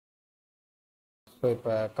So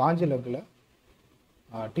இப்போ காஞ்சிலக்கில்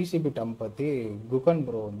TCP dump பற்றி Guhan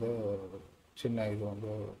bro வந்து சின்ன இது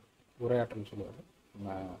வந்து உரையாற்றல் சொல்லுவார்,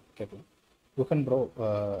 நம்ம கேட்கலாம். Guhan bro,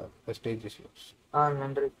 the stage is yours.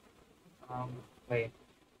 நன்றி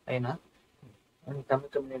ஐயா.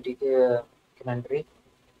 தமிழ் கம்யூனிட்டிக்கு நன்றி.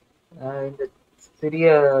 இந்த சிறிய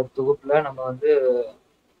தொகுப்புல நம்ம வந்து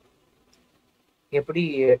எப்படி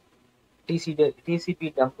டிசிபி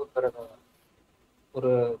டம்ப்ங்கிற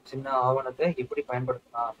ஒரு சின்ன ஆவணத்தை எப்படி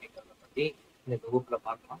பயன்படுத்தலாம் அப்படிங்கிறத பத்தி இந்த தொகுப்புல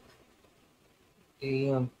பார்க்கலாம்.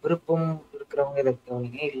 விருப்பம் இருக்கிறவங்க இதை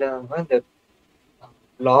கவனிங்க, இல்லாதவங்க இந்த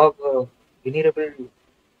பிளாக் வினிரபிள்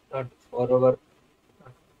ஃபார்வர்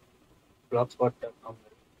blogspot.com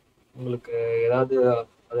உங்களுக்கு ஏதாவது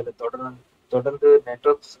அதில் தொடர்ந்து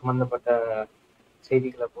நெட்வொர்க் சம்மந்தப்பட்ட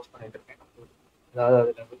செய்திகளை போஸ்ட் பண்ணிட்டு இருக்கேன். ஏதாவது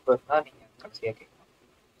அதில் விருப்பம் இருந்தால் நீங்கள் கடைசியாக கேட்கலாம்.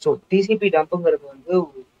 ஸோ டிசிபி டம்ப்புங்கிறது வந்து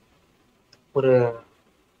ஒரு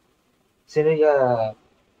சிறிய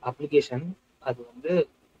அப்ளிகேஷன். அது வந்து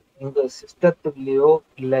உங்கள் சிஸ்டத்துலேயோ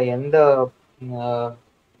இல்லை எந்த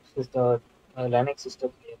சிஸ்டம் லினக்ஸ்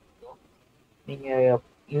சிஸ்டத்துலேயோ நீங்கள்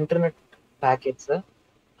இன்டர்நெட் பேக்கெட்ஸை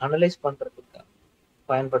அனலைஸ் பண்ணுறதுக்கு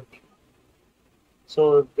பயன்படுத்திக்கலாம். ஸோ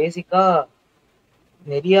பேசிக்காக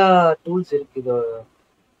நிறையா டூல்ஸ் இருக்குது.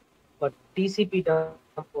 பட் டிசிபி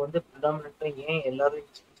டம்ப் வந்து ப்ரிடாமினெண்ட்டாக ஏன் எல்லாரும்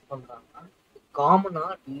யூஸ் பண்ணுறாங்கன்னா,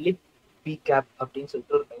 காமனாக லிப் பிகேப் அப்படின்னு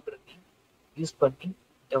சொல்லிட்டு ஒரு லைப்ரரி யூஸ் பண்ணி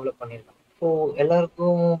டெவலப் பண்ணியிருக்காங்க. ஸோ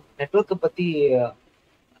எல்லாருக்கும் நெட்வொர்க்கை பற்றி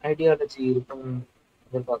ஐடியாலஜி இருக்குன்னு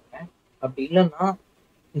எதிர்பார்க்குறேன். அப்படி இல்லைன்னா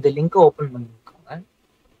இந்த லிங்கை ஓப்பன் பண்ணியிருக்காங்க.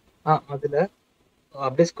 அதில்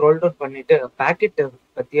அப்படியே ஸ்க்ரோல் டவுன் பண்ணிட்டு பேக்கெட்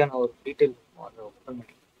பற்றியான ஒரு டீட்டெயில் இருக்கும், அதை ஓப்பன்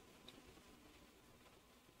பண்ணி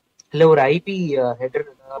இல்லை ஒரு ஐபி ஹெடர்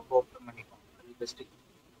ஏதாவது ஓப்பன் பண்ணிக்கோங்க, அது பெஸ்ட்டு.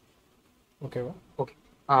 ஓகேவா? ஓகே.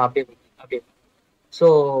 அப்படியே. ஸோ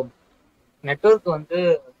நெட்வொர்க் வந்து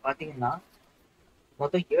பார்த்தீங்கன்னா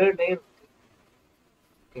மொத்தம் 7 லேயர் இருக்கு.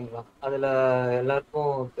 ஓகேங்களா? அதில்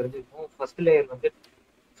எல்லாருக்கும் தெரிஞ்சிருக்கும். ஃபர்ஸ்ட் லேயர் வந்து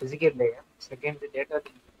ஃபிசிக்கல் லேயர், செகண்ட் டேட்டா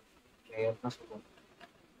லேயர்னு சொல்லுவோம்.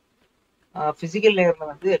 ஃபிசிக்கல் லேயரில்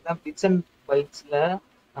வந்து எல்லாம் பிட்ஸ் அண்ட் பைட்ஸில்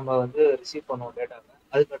நம்ம வந்து ரிசீவ் பண்ணுவோம் டேட்டாவை.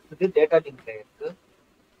 அதுக்கு அடுத்தது டேட்டா லிங்க் லேயருக்கு.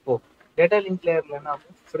 டேட்டா லிங்க் லேயரில் என்ன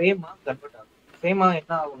ஆகும், ஃப்ரேமாக கன்வெர்ட் ஆகும். ஃப்ரேமாக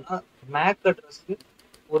என்ன ஆகும்னா மேக் அட்ரஸ்க்கு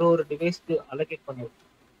ஒரு டிவைஸ்க்கு அலோகேட் பண்ணிருக்கும்.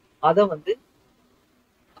 அதை வந்து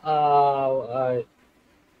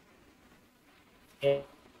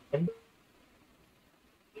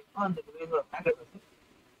அந்த டிவைஸோட மேக் அட்ரஸ்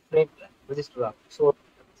ஃப்ரேமில் ரெஜிஸ்டர் ஆகும். ஸோ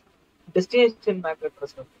டெஸ்டினேஷன் மேக்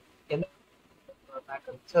அட்ரஸ் வந்து எந்த மேக்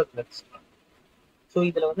அட்ரஸ் அது ரெஜிஸ்டர் ஆகும். ஸோ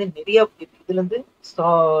இதில் வந்து நிறைய இதுலேருந்து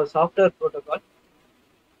சாஃப்ட்வேர் ப்ரோட்டோகால்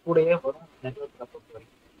கூடயே வரும் நெட்வொர்க்கை பொறுத்த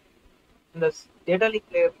வரைக்கும். இந்த டேட்டா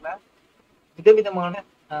லிங்க் லேயரில் விதவிதமான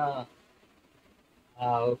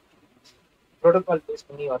ப்ரோட்டோகால் பேஸ்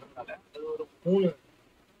பண்ணி வர்றதுனால அது ஒரு 3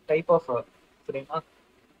 டைப் ஆஃப் ஃப்ரேமாக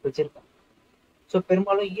வச்சுருக்காங்க. ஸோ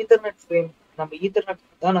பெரும்பாலும் ஈத்தர்நெட் ஃப்ரேம், நம்ம ஈத்தர்நெட்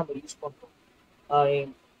தான் நம்ம யூஸ் பண்ணுறோம்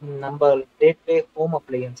நம்ம day to day home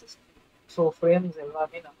appliances. So frames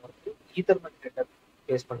எல்லாமே நம்ம வந்து ஈத்தர்நெட் டேட்டா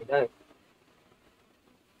பேஸ் பண்ணி தான் இருக்கும்.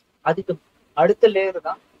 அதுக்கு அடுத்த லேயர்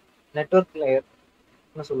தான் நெட்வொர்க்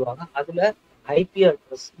லேயர்னு சொல்லுவாங்க. அதில் ஐபி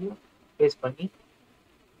அட்ரஸையும் பேஸ் பண்ணி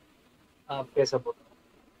பேச போகிறோம்.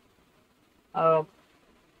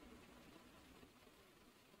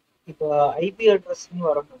 இப்போ ஐபி அட்ரஸ்ன்னு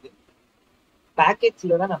வரும்போது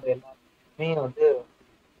பேக்கெட்ஸில் தான் நம்ம எல்லாருமே வந்து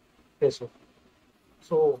பேசுவோம்.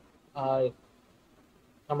 ஸோ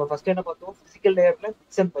நம்ம ஃபர்ஸ்ட் என்ன பார்த்தோம், ஃபிசிக்கல் லேயரில்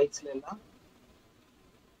பிட்ஸ் அண்ட் பைட்ஸில் எல்லாம்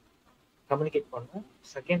கம்யூனிகேட் பண்ணும்.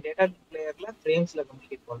 செகண்ட் டேட்டா லிங்க் லேயரில் ஃப்ரேம்ஸில்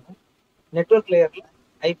கம்யூனிகேட் பண்ணும். நெட்வொர்க் லேயரில்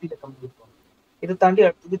ஐபியில் கம்யூனிகேட் பண்ணும். இதை தாண்டி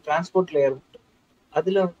அடுத்தது டிரான்ஸ்போர்ட் லேயர்,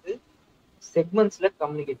 அதில் வந்து செக்மெண்ட்ஸில்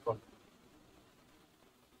கம்யூனிகேட் பண்ணும்.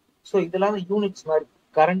 ஸோ இதெல்லாம் யூனிட்ஸ் மாதிரி.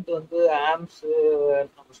 கரண்ட் வந்து ஆம்ஸ்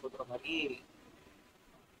நம்ம சொல்கிற மாதிரி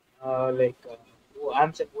லைக்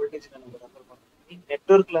ஆம்ஸ் அண்ட் வோல்டேஜ் நம்ம ரெஃபர் பண்ணுறோம்.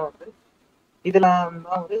 நெட்வொர்க்கில் வந்து இதெல்லாம்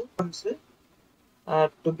தான் வந்து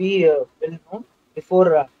to be well known before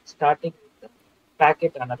starting with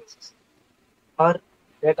packet analysis R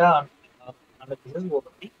data analysis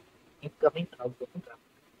over the incoming and outgoing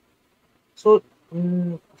traffic. So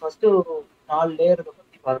first ஒரு 4 லேயரை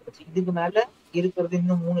பற்றி பார்த்துச்சு. இதுக்கு மேலே இருக்கிறது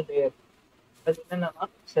இன்னும் 3 லேயர். அது என்னென்னா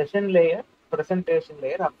session layer, presentation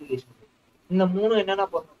layer, application layer. இந்த 3 என்னென்ன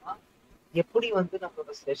பண்ணணும்னா, எப்படி வந்து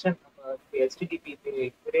நம்மளோட செஷன், நம்ம HTTP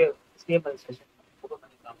HTML செஷன்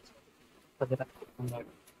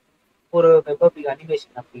ஒரு வெப்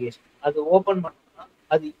அனிமேஷன் அப்ளிகேஷன் அது ஓப்பன் பண்ணோம்னா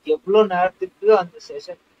அது எவ்வளோ நேரத்துக்கு அந்த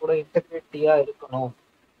செஷன் கூட இன்டெகிரிட்டியா இருக்கணும்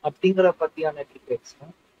அப்படிங்கிற பத்தியான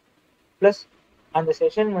டீடைல்ஸும், ப்ளஸ் அந்த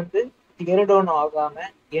செஷன் வந்து டியர் டவுன் ஆகாம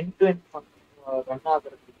எண்ட் டு எண்ட் ரன்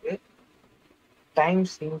ஆகுறதுக்கு டைம்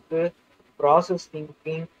சிங்க்கு, ப்ராசஸ்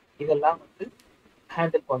சிங்கிங் இதெல்லாம் வந்து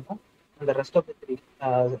ஹேண்டில் பண்ணும் அந்த rest of the three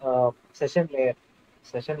session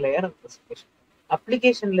layer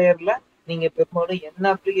application லேயர்ல நீங்க பெரும்பாலும் என்ன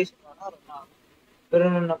அப்ளிகேஷன் வேணா ரன் ஆகும்.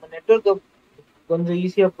 வெறும் நம்ம நெட்வொர்க்கை கொஞ்சம்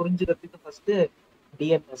ஈஸியா புரிஞ்சுக்கிறதுக்கு ஃபர்ஸ்ட்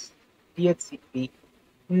டிஎன்எஸ், டிஹெச்சிபி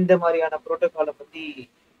இந்த மாதிரியான ப்ரோட்டோகாலை பத்தி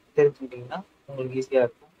தெரிஞ்சுக்கிட்டீங்கன்னா உங்களுக்கு ஈஸியா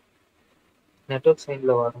இருக்கும். நெட்வொர்க்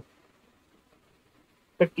சைட்ல வரும்.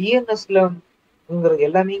 இப்போ டிஎன்எஸ்லங்கிறது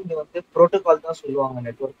எல்லாமே இங்க வந்து ப்ரோட்டோகால் தான் சொல்லுவாங்க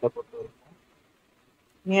நெட்வொர்க்ல பொறுத்த வரைக்கும்.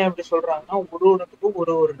 ஏன் அப்படி சொல்றாங்கன்னா ஒரு ஒன்றுக்கும்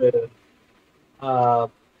ஒரு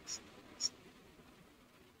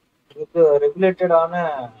ரெகுலேட்டடான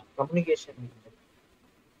கம்யூனிகேஷன்.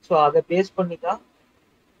 ஸோ அதை பேஸ் பண்ணி தான்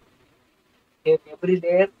every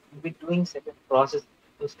layer be doing second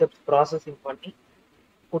steps processing பண்ணி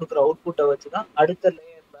கொடுக்குற அவுட்புட்டை வச்சு தான் அடுத்த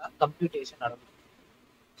லேயர்ல கம்ப்யூட்டேஷன் நடக்கும்.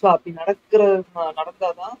 ஸோ அப்படி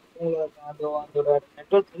நடந்தாதான் உங்களுக்கு அதோட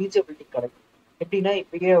நெட்வொர்க் ரீச்சபிலிட்டி கிடைக்கும். எப்படின்னா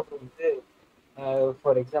இப்பயே அவர் வந்து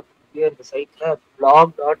ஃபார் எக்ஸாம்பிள் இந்த சைட்ல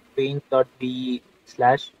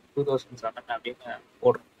blog.paint.be/2007 அப்படின்னு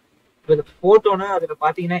போடுறோம். இப்போ இதை போட்டோன்னா அதில்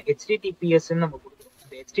பார்த்தீங்கன்னா ஹெச்டிடிபிஎஸ்ன்னு நம்ம கொடுக்குறோம்.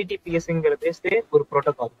 அந்த ஹெச்டிடிபிஎஸ்ங்கிறதே ஒரு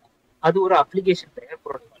ப்ரோட்டோகால் தான். அது ஒரு அப்ளிகேஷன் லேயர்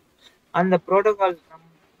ப்ரோட்டோகால். அந்த ப்ரோட்டோகால்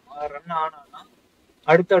ரன் ஆனான்னா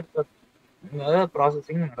அடுத்தடுத்த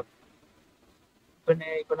ப்ராசஸிங் நடக்கும்.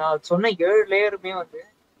 இப்போ நான் சொன்ன 7 லேயருமே வந்து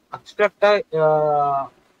அப்ஸ்ட்ராக்டா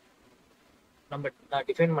நான்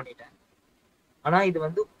டிஃபைன் பண்ணிட்டேன். ஆனா இது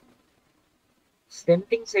வந்து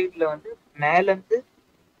சென்டிங் சைட்ல வந்து மேலேருந்து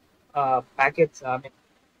பேக்கெட்ஸ் ஐ மீன்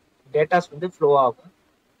டேட்டாஸ் வந்து ஃப்ளோ ஆகும்.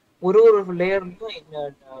 ஒரு லேயர்லையும்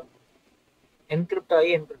என்கிரிப்ட்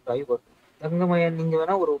ஆகி வரும். நீங்க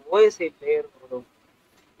வேணா ஒரு ஓஎஸ்ஐ லேயர்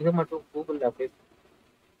இது மட்டும் கூகுள்ல அப்படியே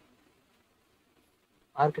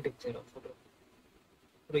ஆர்கிடெக்சர் சொல்றேன்,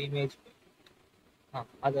 ஒரு இமேஜ்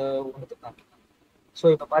அதை உங்களுக்கு காமிக்கலாம். ஸோ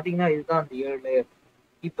இப்போ பார்த்தீங்கன்னா இதுதான் அந்த 7 லேயர்.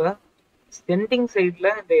 இப்போ சென்டிங் சைடில்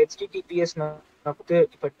இந்த ஹெச்டிடிபிஎஸ் நமக்கு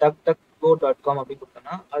இப்போ duckduckgo.com அப்படின்னு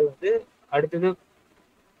கொடுத்தோம்னா அது வந்து அடுத்தது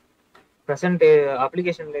present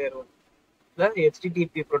application layer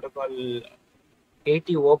HTTP protocol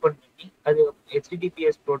 80 open பண்ணி அது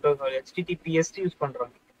ஹெச்டிடிபிஎஸ் யூஸ்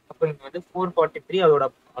பண்ணுறாங்க. அப்போ இங்கே வந்து 443 அதோட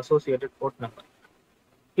அசோசியேட்டட் போர்ட் நம்பர்.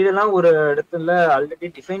 இதெல்லாம் ஒரு இடத்துல ஆல்ரெடி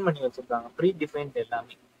டிஃபைன் பண்ணி வச்சிருக்காங்க, ப்ரீ டிஃபைன்ட்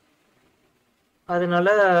எல்லாமே. அதனால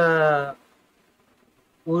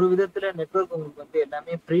ஒரு விதத்துல நெட்வொர்க் உங்களுக்கு வந்து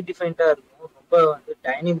எல்லாமே ப்ரீ டிஃபைன்டா இருக்கும், ரொம்ப வந்து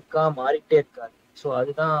டைனமிக்கா மாறிட்டே இருக்காது. ஸோ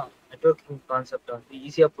அதுதான் நெட்வொர்க்கிங் கான்செப்டை வந்து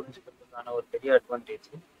ஈஸியா புரிஞ்சுக்கிறதுக்கான ஒரு பெரிய அட்வான்டேஜ்.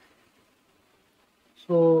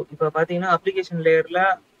 ஸோ இப்போ பார்த்தீங்கன்னா அப்ளிகேஷன் லேயர்ல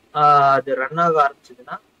அது ரன் ஆக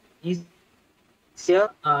ஆரம்பிச்சதுன்னா ஈஸியா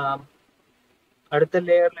அடுத்த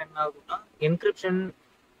லேயர்ல என்ன ஆகும்னா என்கிரிப்ஷன்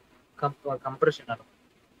கம்ப்ரெஷன் ஆகும்.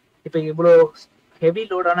 இப்போ இவ்வளோ ஹெவி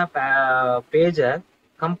லோடான பேஜை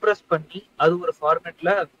கம்ப்ரஸ் பண்ணி அது ஒரு ஃபார்மேட்ல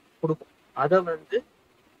கொடுக்கும். அதை வந்து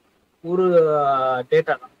ஒரு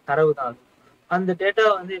டேட்டா தான், தரவு தான். அந்த டேட்டா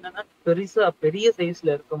வந்து என்னன்னா பெரிய சைஸ்ல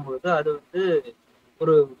இருக்கும்போது அது வந்து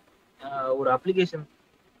ஒரு அப்ளிகேஷன்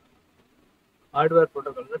ஹார்ட்வேர்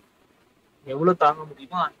ப்ரோட்டோகால் எவ்வளவு தாங்க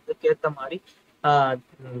முடியுமோ அதுக்கேற்ற மாதிரி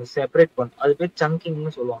செப்பரேட் பண்ணும். அது பேர்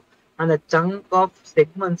சங்கிங்னு சொல்லுவாங்க. அந்த சங்க் ஆஃப்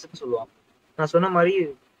செக்மெண்ட்ஸ்ன்னு சொல்லுவாங்க. நான் சொன்ன மாதிரி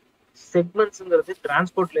செக்மெண்ட்ஸ்ங்கிறது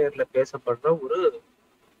டிரான்ஸ்போர்ட் லேயர்ல பேசப்படுற ஒரு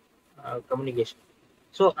கம்யூனிகேஷன்.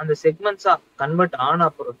 ஸோ அந்த செக்மெண்ட்ஸா கன்வெர்ட் ஆன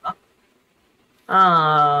அப்புறம் தான்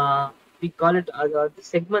வி கால் இட், அதாவது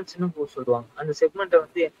செக்மெண்ட்ஸ்னு சொல்லுவாங்க. அந்த செக்மெண்ட்டை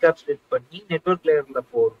வந்து என்கேப்சுலேட் பண்ணி நெட்வொர்க் லேயர்ல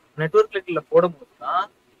போடும். நெட்வொர்க் லேயர்ல போடும் போது தான்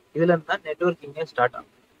இதுல இருந்தா நெட்வொர்க்கிங்கே ஸ்டார்ட்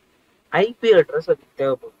ஆகும். ஐபி அட்ரஸ் அதுக்கு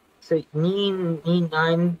தேவைப்படும். சரி, நீ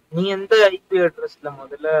எந்த ஐபி அட்ரஸ்ல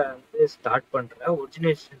முதல்ல வந்து ஸ்டார்ட் பண்ற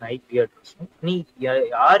ஒரிஜினேஷன் ஐபி அட்ரஸும் நீ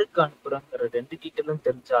யாருக்கு அனுப்புறங்கிற 2 டீட்டெயிலும்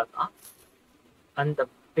தெரிஞ்சாதான் அந்த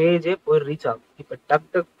பேஜே போய் ரீச் ஆகும். இப்போ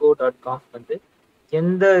duckduckgo.com வந்து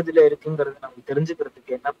எந்த இதுல இருக்குங்கிறது நம்ம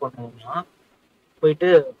தெரிஞ்சுக்கிறதுக்கு என்ன பண்ணுவோம்னா போயிட்டு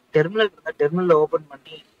டெர்மினல் ஓபன்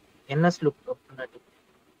பண்ணி என்எஸ் லுக்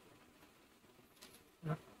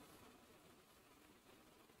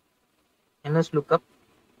லுக்அப்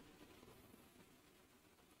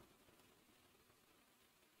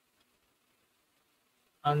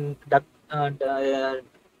duck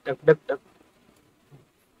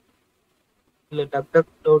இல்ல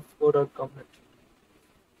duckduck.co.com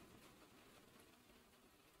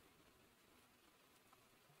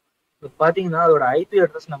பாத்தீங்கன்னா அதோட ஐபி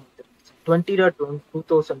அட்ரஸ் நமக்கு தெரிஞ்சு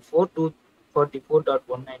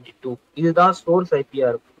 20.2004.244.192 இதுதான் சோர்ஸ் ஐபியா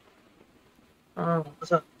இருக்கும்.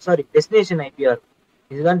 சாரி, டெஸ்டினேஷன் ஐபியா இருக்கும்.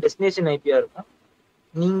 இதுதான் டெஸ்டினேஷன் ஐபியா இருக்கும்.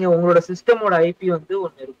 நீங்க உங்களோட சிஸ்டமோட ஐபி வந்து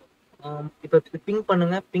ஒன்று இருக்கும். இப்போ பிங்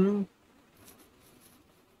பண்ணுங்க, பிங்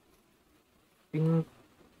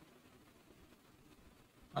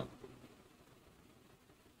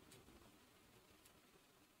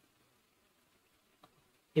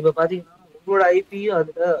இப்போ பார்த்தீங்கன்னா உங்களோட ஐபியும்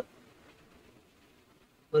அதில்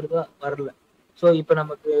வருதா வரல. ஸோ இப்போ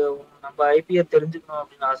நமக்கு நம்ம ஐபியை தெரிஞ்சுக்கணும்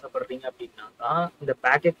அப்படின்னு ஆசைப்படுறீங்க அப்படின்னா தான் இந்த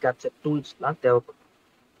பேக்கெட் கேப்சர் டூல்ஸ்லாம் தேவைப்படும்.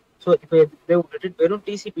 ஸோ இப்போ இதை விட்டுட்டு வெறும்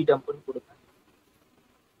டிசிபி டம்ப்னு கொடுங்க.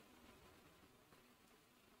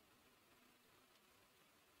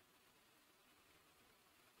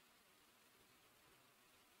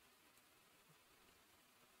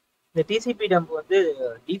 இந்த டிசிபி டம்ப் வந்து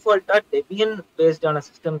டிஃபால்ட்டா டெபியன் பேஸ்டான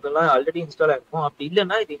சிஸ்டம்க்கெல்லாம் ஆல்ரெடி இன்ஸ்டால் ஆயிருக்கும். அப்படி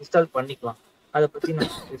இல்லைன்னா இது இன்ஸ்டால் பண்ணிக்கலாம். அதை பற்றி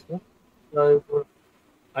நம்ம பேசுவோம்.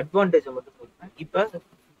 அட்வான்டேஜை மட்டும் சொல்றேன். இப்போ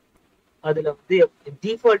அதில் வந்து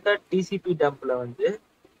டிஃபால்ட்டா டிசிபி டம்ப்ல வந்து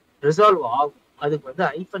ரிசால்வ் ஆகும். அதுக்கு வந்து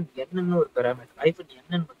 -n ஒரு பேராமீட்டர்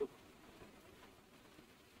 -n மட்டும்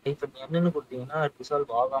 -n கொடுத்தீங்கன்னா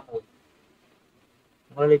ரிசால்வ் ஆகாம வரும்.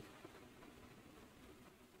 உங்களுக்கு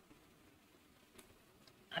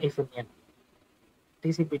 -n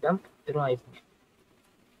டிசிபி டம்ப் வெறும் -n.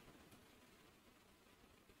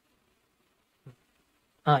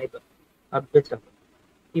 இப்போ அப்டேட்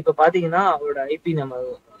இப்போ பார்த்தீங்கன்னா அவரோட ஐபி நம்ம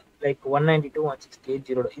லைக்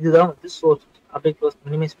 192.168.0 இதுதான் வந்து சோர்ஸ். அப்படியே க்ளோஸ்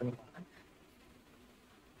மினிமைஸ் பண்ணிக்கோங்க.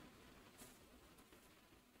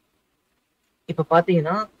 இப்போ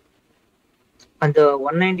பார்த்தீங்கன்னா அந்த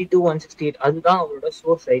 192.168 அதுதான் அவரோட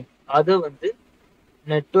சோர்ஸ் ஐபி. அதை வந்து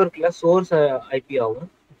நெட்ஒர்க்ல சோர்ஸ் ஐபி ஆகும்.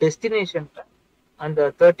 டெஸ்டினேஷன்ல அந்த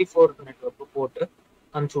 34 நெட்ஒர்க் போட்டு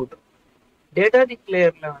அனுப்பிச்சு விட்டுரும். டேட்டா லிங்க்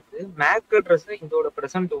வந்து மேக் அட்ரஸ் இதோட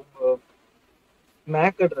ப்ரெசன்ட் உங்க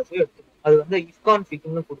மேக் அட்ரஸ் எடுத்துக்கும். அது வந்து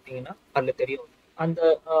இஃப்கான்ஃபிக்னு கொடுத்தீங்கன்னா அதில் தெரியும். அந்த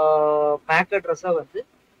மேக் அட்ரஸா வந்து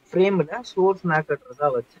ஃப்ரேம்ல சோர்ஸ் மேக் அட்ரஸா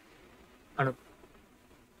வச்சு அனுப்பும்.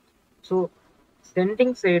 ஸோ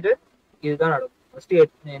சென்டிங் சைடு இதுதான் நடக்கும். ஃபர்ஸ்ட்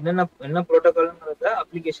என்ன ப்ரோட்டோகால்ங்கிறத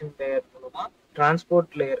அப்ளிகேஷன் லேயர் மூலமா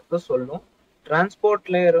டிரான்ஸ்போர்ட் லேயருக்கு சொல்லும். டிரான்ஸ்போர்ட்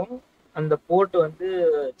லேயரும் அந்த போர்ட் வந்து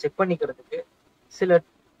செக் பண்ணிக்கிறதுக்கு சில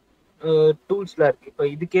டூல்ஸ்லாம் இருக்கு. இப்போ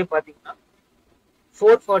இதுக்கே பார்த்தீங்கன்னா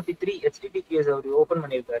 443 HTTPS அவர் ஓப்பன்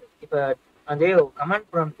பண்ணியிருக்காரு. இப்போ அதே கமாண்ட்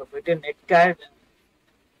ப்ராம்ப்ட்ல போயிட்டு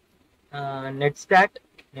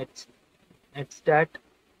நெட்ஸ்டாட்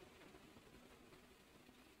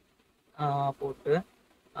போட்டு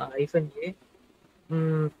 -a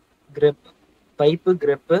கிரெப் பைப்பு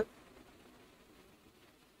கிரெப்பு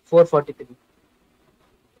 443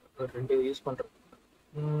 ரெண்டு யூஸ் பண்றது.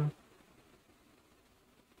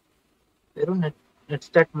 வெறும்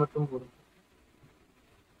நெட்ஸ்டாட் மட்டும் போடும்.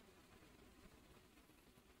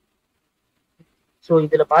 ஸோ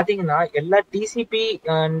இதுல பாத்தீங்கன்னா எல்லா டிசிபி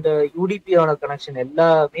அண்ட் யூடிபியோட கனெக்ஷன்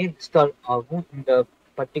எல்லாமே இன்ஸ்டால் ஆகும் இந்த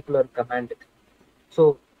பர்டிகுலர் கமாண்டுக்கு. ஸோ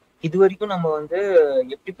இது வரைக்கும் நம்ம வந்து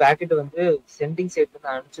எப்படி பேக்கெட் வந்து சென்டிங் சைட்ல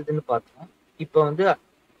இருந்து அனுப்பிச்சதுன்னு பார்த்தோம். இப்போ வந்து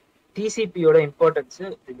டிசிபியோட இம்பார்ட்டன்ஸ்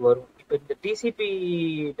இதுக்கு வரும். இப்போ இந்த டிசிபி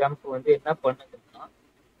டம்ப் வந்து என்ன பண்ணுதுன்னா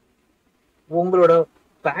உங்களோட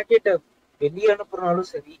பேக்கெட்டை வெளியே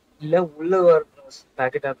அனுப்புறனாலும் சரி இல்லை உள்ள வர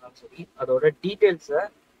பேக்கெட்டா இருந்தாலும் சரி அதோட டீட்டெயில்ஸை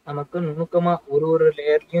நமக்கு நுணுக்கமா ஒரு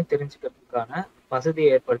லேயர்லயும் தெரிஞ்சுக்கிறதுக்கான வசதியை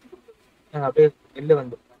ஏற்படுத்தி கொடுக்குது. நாங்கள் அப்படியே வெளில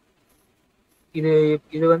வந்துருக்கோம்.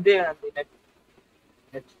 இது வந்து அந்த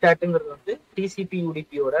நெட்ஸ்டாட்டுங்கிறது வந்து டிசிபி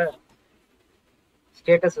யூடிபியோட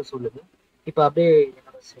ஸ்டேட்டஸை சொல்லுது. இப்போ அப்படியே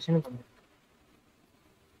என்னோட செஷனுக்கு வந்து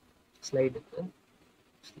ஸ்லைடுக்கு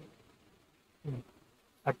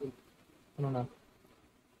அடுத்து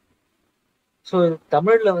ஸோ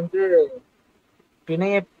தமிழ்ல வந்து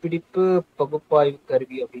பிணைய பிடிப்பு பகுப்பாய்வு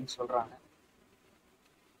கருவி அப்படின்னு சொல்றாங்க.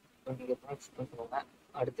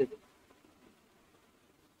 அடுத்தது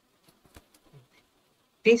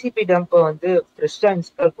டிசிபி டம்ப் வந்து ஃப்ரெஷ்ஷா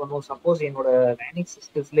இன்ஸ்டால் பண்ணுவோம். சப்போஸ் என்னோட லைனிக்ஸ்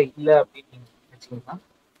சிஸ்டம்ஸ்ல இல்லை அப்படின்னு நீங்க நினைச்சீங்கன்னா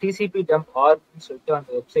டிசிபி டம்ப் ஆர்ன்னு சொல்லிட்டு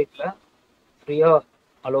அந்த வெப்சைட்ல ஃப்ரீயா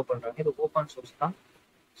அலோவ் பண்றாங்க. இது ஓப்பன் சோர்ஸ் தான்.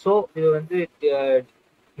 ஸோ இது வந்து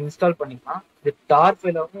இன்ஸ்டால் பண்ணிக்கலாம். இது டார்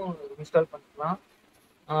ஃபைலாவும் இன்ஸ்டால் பண்ணிக்கலாம்.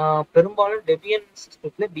 பெரும்பாலும் டெபியன்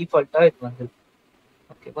சிஸ்டத்துல டிஃபால்ட்டா இது வந்துருக்கு.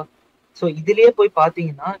 ஓகேவா? ஸோ இதுலயே போய்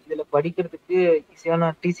பார்த்தீங்கன்னா இதுல படிக்கிறதுக்கு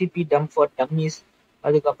ஈஸியான டிசிபி டம்ப் ஃபார் டம்மிஸ்,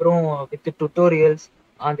 அதுக்கப்புறம் வித் டுட்டோரியல்ஸ்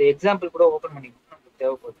அந்த எக்ஸாம்பிள் கூட ஓப்பன் பண்ணிக்கணும் நமக்கு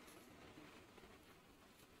தேவைப்படுது.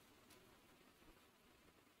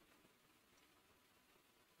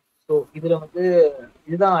 ஸோ இதுல வந்து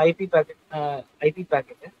இதுதான் ஐபி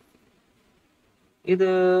பேக்கெட். இது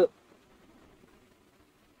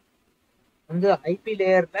வந்து ஐபி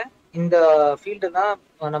லேயர்ல இந்த ஃபீல்டெல்லாம்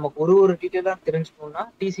நமக்கு ஒரு டீட்டெயிலாக தெரிஞ்சுக்கணும்னா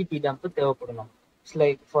டிசிபி டம்ப் தேவைப்படலாம்.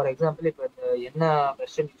 லைக் ஃபார் எக்ஸாம்பிள் இப்போ என்ன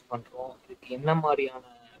வெர்ஷன் யூஸ் பண்ணுறோம், இதுக்கு என்ன மாதிரியான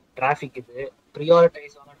டிராஃபிக், இது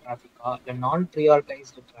ப்ரியாரிட்டைஸான டிராஃபிக்கா இல்லை நான்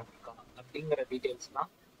ப்ரியாரிட்டைஸ்டு டிராஃபிக்கா அப்படிங்கிற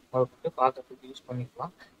டீட்டெயில்ஸ்லாம் அவர்கிட்ட பார்க்கறதுக்கு யூஸ்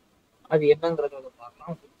பண்ணிக்கலாம். அது என்னங்கிறத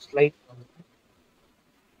பார்க்கலாம். ஸ்லைட் வந்து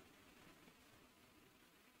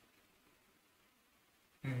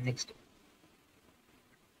நெக்ஸ்ட்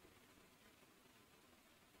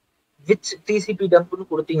விச் டிசிபி டம்ப்னு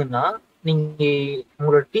கொடுத்தீங்கன்னா நீங்க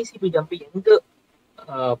உங்களோட டிசிபி டம்ப் எங்க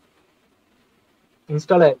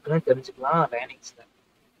இன்ஸ்டால் ஆயிருக்குன்னு தெரிஞ்சுக்கலாம். லைனக்ஸ்ல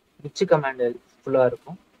விச் கமாண்ட் ஃபுல்லா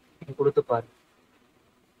இருக்கும், நீங்க கொடுத்து பாருங்க.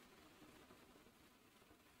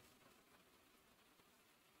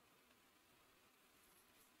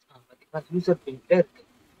 பார்த்தீங்கன்னா யூசர் பின்ல இருக்கு.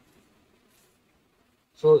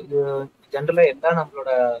 ஸோ இது ஜென்ரலாக எல்லாம் நம்மளோட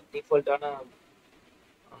டிஃபால்ட்டான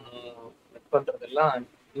ஒர்க் பண்ணுறதெல்லாம்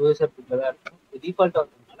யூசர் பின்ல தான் இருக்கும். இது டிஃபால்ட்டாக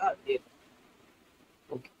வந்ததுனால அதே இருக்கும்.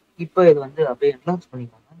 ஓகே, இப்போ இது வந்து அப்படியே என்லான்ஸ்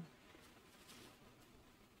பண்ணிக்கோங்க.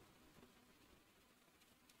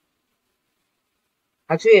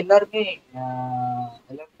 ஆக்சுவலி எல்லாருக்கும்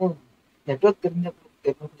நெட்ஒர்க்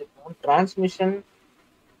தெரிஞ்சிருக்கும். டிரான்ஸ்மிஷன்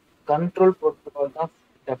கண்ட்ரோல் ப்ரோட்டோகால் தான்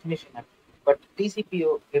டெஃபினிஷன். பட்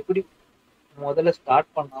டிசிபிஓ எப்படி முதல்ல ஸ்டார்ட்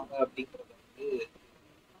பண்ணாங்க அப்படிங்கிறது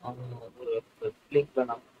வந்து ஒரு லிங்க்ல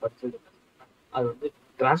நம்ம படிச்சது. அது வந்து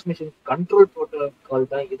டிரான்ஸ்மிஷன் கண்ட்ரோல்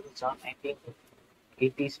ப்ரோட்டோகால் தான் இருந்துச்சா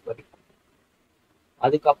 1980s வரைக்கும்.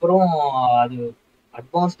 அதுக்கப்புறம் அது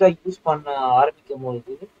அட்வான்ஸ்டா யூஸ் பண்ண ஆரம்பிக்கும்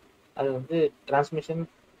போது அது வந்து transmission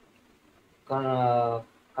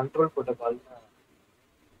control protocol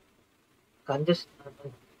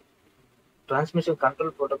transmission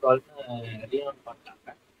control ப்ரோட்டோகால்னு ரீநோன் பண்ணிட்டாங்க.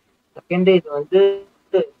 செகண்ட் இது வந்து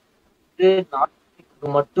நாட்டுக்கு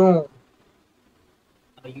மட்டும்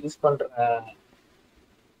யூஸ் பண்ற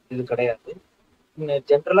இது கிடையாது.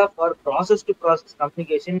 ஜென்ரலா for process to process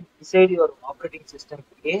communication decide your operating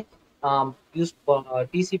சிஸ்டம்க்கு use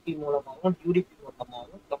TCP மூலமாகவும் யூடிபி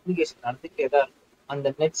மூலமாகவும் கம்யூனிகேஷன் நடந்துகிட்டே தான் இருக்கும். அந்த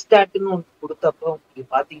நெட் ஸ்டாட்னு ஒன்று கொடுத்தப்போ உங்களுக்கு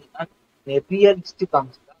பார்த்தீங்கன்னா நிறைய லிஸ்ட்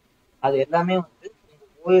காமிச்சுதான். அது எல்லாமே வந்து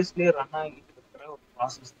உங்க ஓஎஸ்லேயே ரன் ஆகிட்டு இருக்கிற ஒரு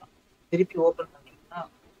ப்ராசஸ் தான். திருப்பி ஓப்பன் பண்ணீங்கன்னா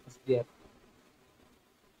வசதியாக இருக்கும்.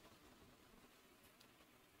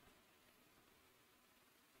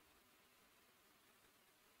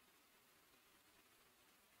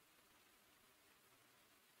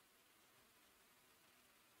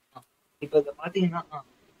 இப்போ இதை பார்த்தீங்கன்னா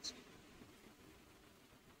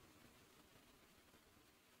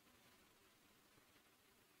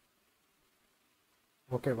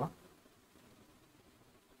ஓகேவா?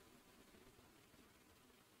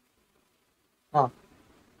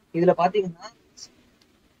 இதுல பாத்தீங்கன்னா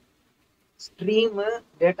ஸ்ட்ரீம்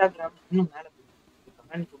டேட்டாகிராம் இன்னும் மேல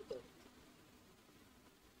கமெண்ட் கொடுத்தாரு.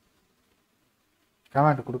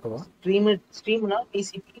 கமெண்ட் கொடுக்கவா? ஸ்ட்ரீம்னா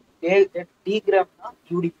டிசிபி, டிகிராம்னா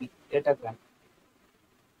யூடிபி டேட்டாகிராம்.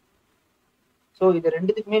 ஸோ இது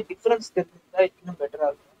ரெண்டுத்துக்குமே டிஃபரன்ஸ் தெரிஞ்சுட்டா இன்னும் பெட்டரா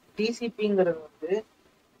இருக்கும். டிசிபிங்கிறது வந்து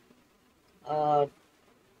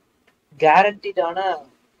கேரண்டிடான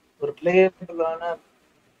ஒரு ரிலேபிளான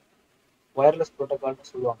வயர்லெஸ் ப்ரோட்டோகால்னு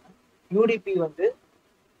சொல்லுவாங்க. யூடிபி வந்து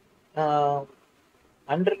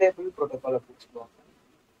அன்ரிலேபிள் ப்ரோட்டோகால் அப்படின்னு சொல்லுவாங்க.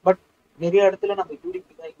 பட் நிறைய இடத்துல நம்ம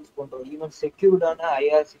யூடிபி தான் யூஸ் பண்றோம். ஈவன் செக்யூர்டான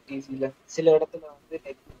ஐஆர்சிடிசில சில இடத்துல வந்து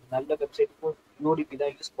நல்ல வெப்சைட்டுக்கும் யூடிபி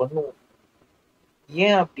தான் யூஸ் பண்ணுவோம்.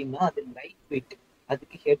 ஏன் அப்படின்னா அது லைட் வெயிட்,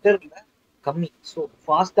 அதுக்கு ஹெட்டர்ல கம்மி. ஸோ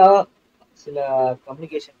ஃபாஸ்டா சில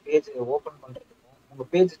கம்யூனிகேஷன் பேஜ் ஓப்பன் பண்றதுக்கும் உங்க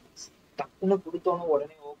பேஜ் டக்குன்னு கொடுத்தோன்னு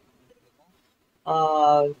உடனே ஓப்பன் பண்றதுக்கும்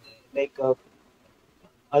லைக்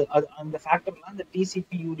அந்த ஃபேக்டர்லாம் அந்த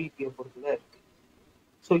டிசிபி யூடிபியை பொறுத்துதான் இருக்கு.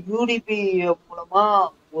 ஸோ யூடிபி மூலமா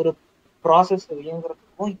ஒரு ப்ராசஸ்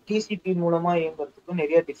இயங்குறதுக்கும் டிசிபி மூலமா இயங்குறதுக்கும்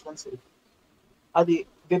நிறைய டிஃப்ரென்ஸ் இருக்கு. அது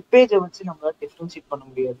வெப்பேஜை வச்சு நம்மளால டிஃப்ரென்ஷியேட் பண்ண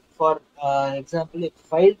முடியாது. For example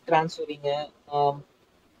file டிரான்ஸ்ஃபரிங்க,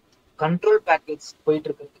 control package போயிட்டு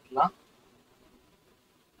இருக்கிறதுக்கெல்லாம்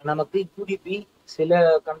நமக்கு யூடிபி சில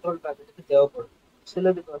கண்ட்ரோல் பேக்கேஜுக்கு தேவைப்படும்,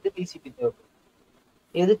 சிலதுக்கு வந்து டிசிபி தேவைப்படும்.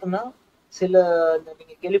 எதுக்குன்னா சில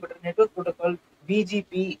நீங்க கேள்விப்பட்ட நெட்வொர்க் ப்ரோட்டோகால்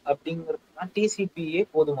பிஜிபி அப்படிங்கிறதுனா டிசிபியே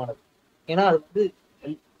போதுமானது. ஏன்னா அது வந்து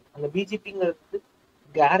அந்த பிஜிபிங்கிறது வந்து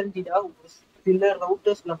கேரண்டிடா ஒரு சில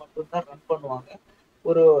ரவுட்டர்ஸ்ல மட்டும்தான் ரன் பண்ணுவாங்க.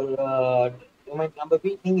 ஒரு நம்ம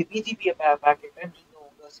நீங்க பிஜிபி பேக்கெட்டை நீங்க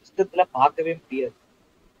உங்க சிஸ்டத்துல பார்க்கவே முடியாது.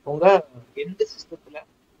 உங்க எந்த சிஸ்டத்துல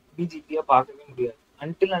பிஜிபியா பார்க்கவே முடியாது.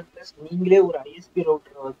 அன்டில் அன்லெஸ் நீங்களே ஒரு ஐஎஸ்பி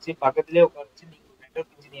ரவுட்டரை வச்சு பக்கத்திலே உட்கார வச்சு நீங்க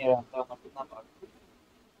நெட்வொர்க் இன்ஜினியரா இருந்தா மட்டும்தான் பார்க்க முடியும்.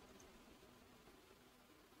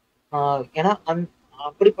 ஏன்னா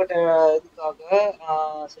அப்படிப்பட்ட இதுக்காக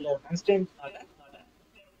சில கன்ஸ்டன்ட்னால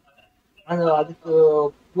அதுக்கு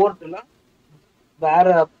போர்ட்ல வேற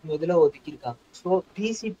இதுல ஒதுக்கியிருக்காங்க. ஸோ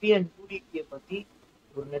டிசிபி அண்ட் யூடிபியை பத்தி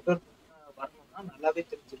ஒரு நெட்வொர்க் வரணும்னா நல்லாவே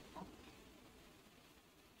தெரிஞ்சிருக்கும்.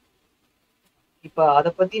 இப்ப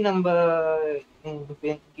அதை பத்தி நம்ம இங்க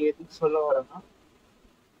எதுக்கு சொல்ல வரோம்னா,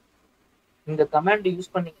 இந்த கமாண்ட்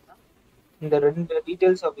யூஸ் பண்ணீங்கன்னா இந்த ரெண்டு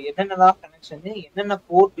டீடைல்ஸ் ஆஃப் என்னென்னலாம் கனெக்ஷன், என்னென்ன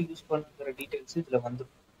போர்ட் யூஸ் பண்ணுங்கிற டீடைல்ஸ் இதுல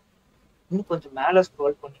வந்துடும். இன்னும் கொஞ்சம் மேல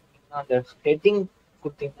ஸ்க்ரோல் பண்ணிட்டீங்கன்னா அந்த ஹெட்டிங்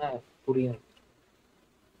கொடுத்தீங்கன்னா புரியும்.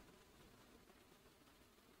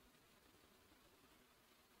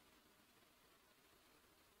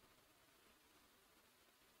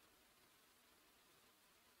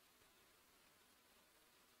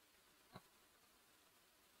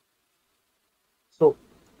 ஸோ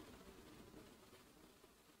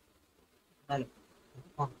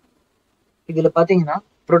இதுல பாத்தீங்கன்னா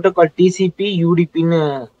ப்ரோட்டோகால் டிசிபி யூடிபின்னு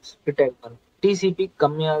ஸ்பிட் ஆயிருப்பாங்க. டிசிபி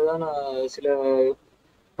கம்மியாக தான் சில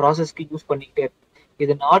ப்ராசஸ்க்கு யூஸ் பண்ணிக்கிட்டே இருக்கு.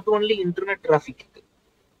 இது நாட் ஓன்லி இன்டர்நெட் டிராஃபிக்கு,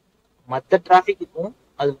 மற்ற டிராஃபிக்குக்கும்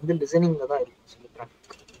அது வந்து லிசனிங்ல தான் இருக்கு சில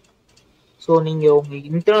டிராஃபிக். ஸோ நீங்க உங்க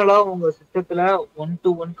இன்டர்னலா உங்க சிஸ்டத்துல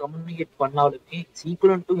 1-to-1 கம்யூனிகேட் பண்ணாலுமே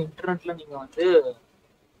ஈக்குவலன்ட் டு இன்டர்நெட்ல நீங்க வந்து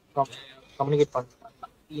கம்யூனிகேட்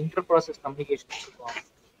பண்ணலாம். இன்டர் ப்ராசஸ் கம்யூனிகேஷன் சொல்லுவாங்க.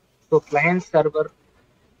 ஸோ கிளையன்ட் சர்வர்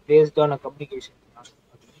பேஸ்ட் ஆன கம்யூனிகேஷன்.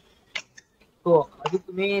 ஸோ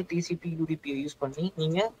அதுக்குமே டிசிபி யூடிபியை யூஸ் பண்ணி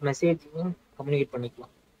நீங்க மெசேஜையும் கம்யூனிகேட்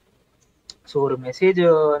பண்ணிக்கலாம். ஸோ ஒரு மெசேஜ்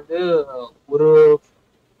வந்து ஒரு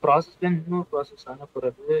ப்ராசஸ்ல இன்னொரு ப்ராசஸ்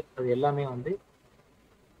அனுப்புறது, அது எல்லாமே வந்து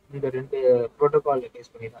இந்த ரெண்டு ப்ரோட்டோகால்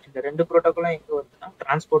பேஸ் பண்ணி தான். இந்த ரெண்டு ப்ரோட்டோகாலும் எங்க வருதுன்னா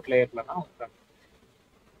டிரான்ஸ்போர்ட் லேயர்ல தான் வராங்க.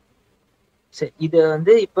 சரி, இது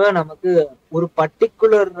வந்து இப்ப நமக்கு ஒரு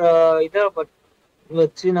பர்டிகுலர் இதை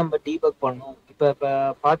வச்சு நம்ம டீபக் பண்ணோம். இப்ப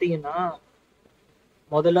பாத்தீங்கன்னா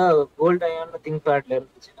முதல்ல கோல்ட் அயான் திங்க் பேட்ல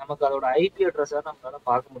இருந்துச்சு. நமக்கு அதோட ஐபி அட்ரஸை நம்மளால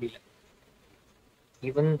பார்க்க முடியல.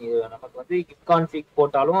 ஈவன் நமக்கு வந்து கான்ஃபிக்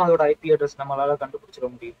போட்டாலும் அதோட ஐபி அட்ரஸ் நம்மளால கண்டுபிடிச்சிட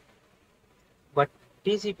முடியும். பட்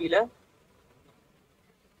டிசிபியில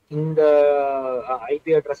இந்த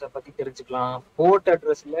ஐபி அட்ரஸை பத்தி தெரிஞ்சுக்கலாம். போர்ட்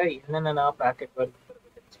அட்ரஸ்ல என்னென்ன பேக்கெட் வருதுன்றது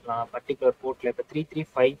தெரிஞ்சுக்கலாம். பர்டிகுலர் போர்ட்ல இப்போ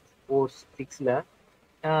 33546ல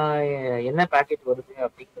என்ன பேக்கெட் வருது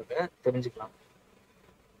அப்படிங்கிறத தெரிஞ்சுக்கலாம்.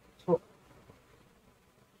 ஸோ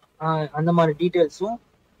அந்த மாதிரி டீட்டெயில்ஸும்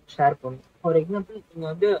ஷேர் பண்ணும். ஃபார் எக்ஸாம்பிள் நீங்க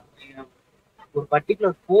வந்து ஒரு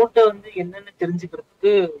பர்டிகுலர் போர்ட்டை வந்து என்னென்னு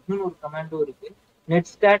தெரிஞ்சுக்கிறதுக்கு இன்னொரு ஒரு கமாண்டும் இருக்கு.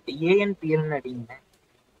 நெட்ஸ்டாட் ஏஎன்பிஎல்னு அடிங்க.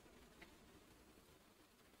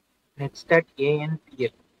 நெட்ஸ்டாட்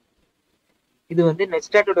ஏஎன்பிஎல் இது வந்து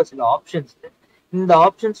நெட்ஸ்டாட்டோட சில ஆப்ஷன்ஸ். இந்த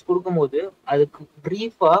ஆப்ஷன்ஸ் கொடுக்கும்போது அதுக்கு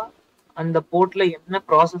பிரீஃபா அந்த போர்ட்ல என்ன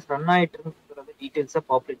ப்ராசஸ் ரன் ஆயிட்டு இருக்குங்கிறத டீட்டெயில்ஸை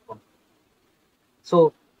பாப்புலேட் பண்ணும். ஸோ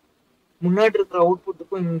முன்னாடி இருக்கிற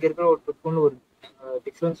அவுட்புட்டுக்கும் இங்க இருக்கிற அவுட்புட்டுக்கும் ஒரு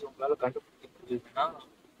டிஃபரன்ஸ் உங்களால கண்டுபிடிக்க முடியுதுன்னா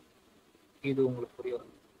இது உங்களுக்கு புரியும்.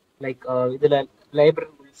 லைக் இதுல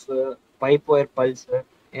library bulls, pipe wire pulse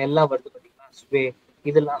எல்லாம் வருது பார்த்தீங்கன்னா, ஸ்வே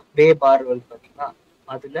இதெல்லாம் வே பார் வருது பார்த்தீங்கன்னா,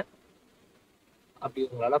 அதுல அப்படி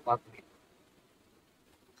உங்களால பார்க்க முடியும்.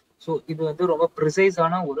 ஸோ இது வந்து ரொம்ப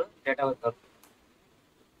ப்ரிசைஸான ஒரு டேட்டாவை தரும்.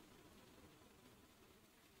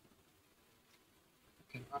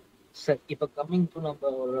 சார் இப்போ கம்மிங் டு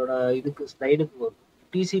நம்மளோட இதுக்கு ஸ்லைடுக்கு வரும்.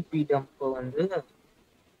 டிசிபி டம்ப் வந்து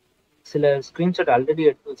சில ஸ்கிரீன்ஷாட் ஆல்ரெடி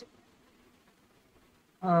எடுத்து வச்சிருக்கேன்.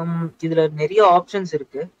 இதுல நிறைய ஆப்ஷன்ஸ்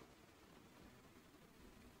இருக்கு.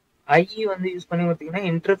 ஐஇ வந்து யூஸ் பண்ணி பார்த்தீங்கன்னா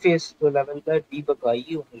இன்டர்ஃபேஸ் லெவல்ல டீபக்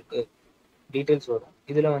ஐஇ உங்களுக்கு டீட்டெயில்ஸ் வரும்.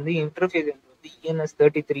 இதுல வந்து இன்டர்ஃபேஸ் வந்து இஎன்எஸ்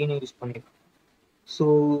 33ன்னு யூஸ் பண்ணிருக்கேன். ஸோ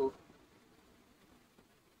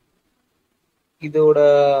இதோட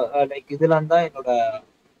லைக் இதெல்லாம் தான் என்னோட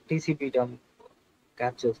டிசிபி டம்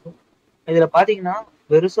கேப்சர்ஸ். இதுல பாத்தீங்கன்னா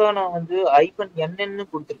பெருசா நான் வந்து ஐபன் என்னன்னு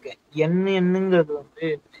கொடுத்துருக்கேன். என்னங்கிறது வந்து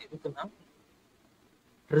எதுக்குன்னா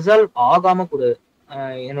ரிசால்வ் ஆகாம கொடு,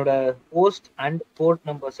 என்னோட போஸ்ட் அண்ட் போர்ட்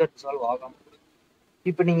நம்பர்ஸை ரிசால்வ் ஆகாம கொடு.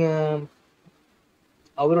 இப்போ நீங்க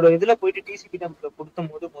அவரோட இதுல போயிட்டு டிசிபி டம்ப்ல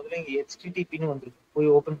கொடுத்தும் போது முதல்ல இங்க ஹெச்டிடிபின்னு வந்துருக்கு.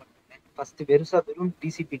 போய் ஓபன் பண்ணுங்க. ஃபர்ஸ்ட் வெறும்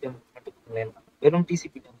டிசிபி டம்ப் மட்டும் கொடுங்களேன். வெறும்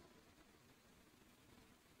டிசிபி டம்ப்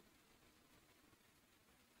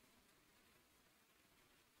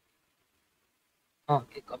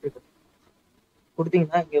அப்படி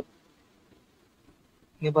கொடுத்தீங்கன்னா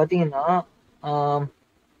இங்க பாத்தீங்கன்னா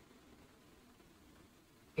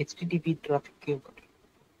HTTP traffic.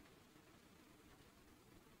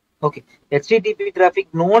 Okay, HTTP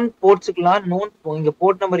traffic known போர்ட்ஸுக்குலாம் இங்க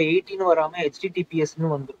போர்ட் நம்பர் 18 வராம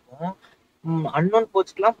ஹெச்டிடிபிஎஸ்ன்னு வந்திருக்கும். அன்னோன்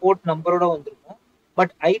போர்ட்ஸ்க்குலாம் போர்ட் நம்பரோட வந்திருக்கும்.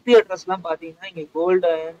 பட் ஐபி அட்ரஸ்லாம் பாத்தீங்கன்னா இங்க கோல்டு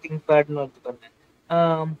அயன் திங்க் பேட்னு வந்து பாருங்க.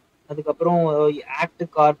 அதுக்கப்புறம் ஆக்ட்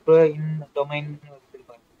கார்ப் இன் டொமைன்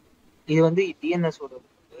வச்சிருப்பாங்க. இது வந்து டிஎன்எஸ் ஓட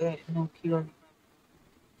இன்னும் கீழே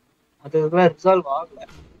அதுக்கெல்லாம் ரிசால்வ் ஆகல.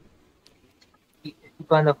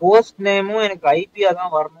 இப்ப அந்த ஹோஸ்ட் நேமும் எனக்கு ஐபியா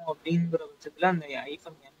தான் வரணும் அப்படிங்கிற பட்சத்துல அந்த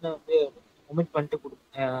ஐபன் என்ன வந்து ஒமிட் பண்ணிட்டு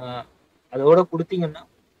அதோட கொடுத்தீங்கன்னா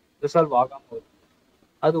ரிசால்வ் ஆகாம வரும்.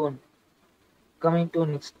 அது ஒன்று. Coming to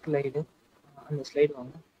next slide. அந்த ஸ்லைடு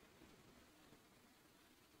வாங்க.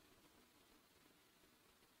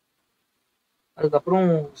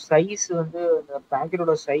 அதுக்கப்புறம் சைஸ் வந்து அந்த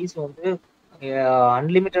பேக்கெட்டோட சைஸ் வந்து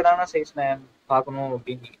அன்லிமிட்டடான சைஸ் நான் பார்க்கணும்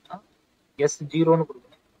அப்படின்னீங்கன்னா S0ன்னு கொடுக்கணும்.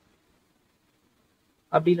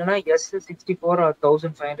 அப்படி இல்லைன்னா S64 or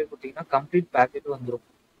 1500 கொடுத்தீங்கன்னா கம்ப்ளீட் பேக்கெட் வந்துடும்.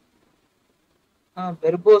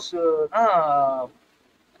 வெர்போஸ்னா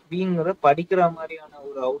பீங்கிற படிக்கிற மாதிரியான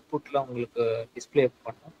ஒரு அவுட்புட்ல உங்களுக்கு டிஸ்பிளே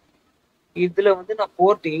பண்ணும். இதுல வந்து நான்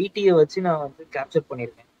போர்ட் 80 வச்சு நான் வந்து கேப்சர்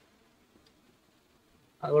பண்ணியிருக்கேன்.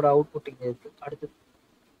 அதோட அவுட்புட் இங்க இருக்கு. அடுத்து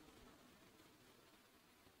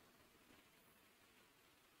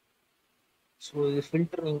ஸோ இது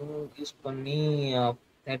ஃபில்டர் நீங்க யூஸ் பண்ணி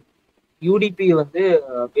யூடிபி வந்து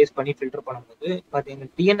பேஸ் பண்ணி ஃபில்டர் பண்ணும்போது பார்த்தீங்கன்னா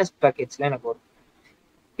டிஎன்எஸ் பேக்கேஜ்ல எனக்கு வரும்.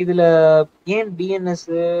 இதுல ஏன் டிஎன்எஸ்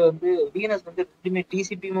வந்து ரெண்டுமே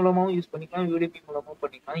டிசிபி மூலமாவும் யூஸ் பண்ணிக்கலாம், யூடிபி மூலமாவும்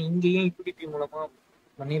பண்ணிக்கலாம். இங்க ஏன் யூடிபி மூலமா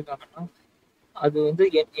பண்ணியிருக்காங்கன்னா அது வந்து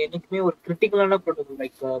எனக்குமே ஒரு கிரிட்டிக்கலான ப்ரோட்டோகால்.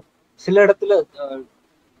 லைக் சில இடத்துல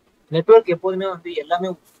நெட்வொர்க் எப்போதுமே வந்து எல்லாமே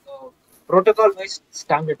ப்ரோட்டோகால் வைஸ்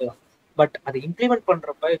ஸ்டாண்டர்ட் தான், பட் அதை இம்ப்ளிமெண்ட்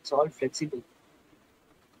பண்றப்ப இட்ஸ் ஆல் ஃபிளெக்சிபிள்.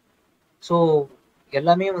 ஸோ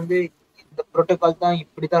எல்லாமே வந்து இந்த ப்ரோட்டோகால் தான்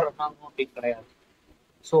இப்படி தான் ரன் ஆகும் அப்படின்னு கிடையாது.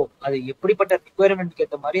 ஸோ அது எப்படிப்பட்ட ரிக்குவயர்மெண்ட்க்கு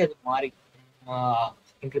ஏற்ற மாதிரி அது மாறி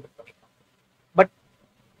இம்ப்ளிமெண்ட் பண்ணிக்கலாம். பட்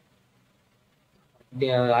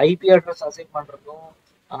ஐபி அட்ரஸ் அசைன் பண்றதும்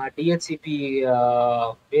டிஹெச்சிபி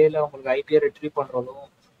வேல உங்களுக்கு ஐபிஐ ரெட்ரீவ் பண்றதும்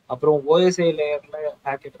அப்புறம் ஓஎஸ்ஐ லேயர்ல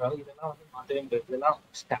பேக்கெட் ஆகும், இதெல்லாம் வந்து மாற்றவே முடியாது. இதெல்லாம்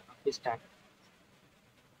ஸ்டாண்டர்ட்.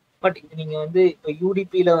 பட் இது நீங்க வந்து இப்போ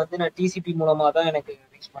யூடிபியில வந்து நான் டிசிபி மூலமா தான் எனக்கு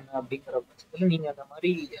ரீச் பண்ணேன் அப்படிங்கிற பட்சத்துல நீங்க அந்த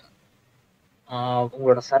மாதிரி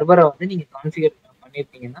உங்களோட சர்வரை வந்து நீங்க கான்ஃபிகர்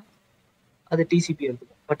பண்ணியிருக்கீங்கன்னா அது டிசிபி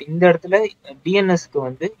எடுத்துக்கும். பட் இந்த இடத்துல டிஎன்எஸ்க்கு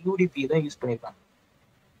வந்து யூடிபி தான் யூஸ் பண்ணியிருக்காங்க.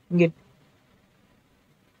 இங்க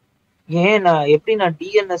ஏன் நான்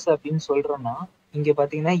டிஎன்எஸ் அப்படின்னு சொல்றேன்னா இங்க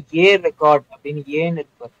பாத்தீங்கன்னா ஏ ரெக்கார்ட் அப்படின்னு ஏன்னு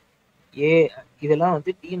இருப்பாரு. ஏ இதெல்லாம்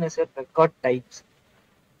வந்து DNS record types.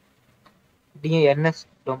 DNS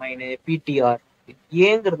domain PTR.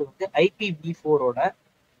 ஏங்கிறது வந்து ஐபிவி4ஓட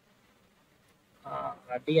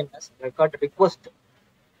டிஎன்எஸ் ரெக்கார்ட் ரிக்வஸ்ட்.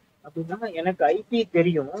 அப்படின்னா எனக்கு ஐபி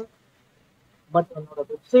தெரியும், பட் என்னோட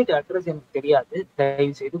வெப்சைட் அட்ரஸ் எனக்கு தெரியாது,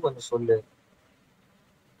 தயவு செய்து கொஞ்சம் சொல்லு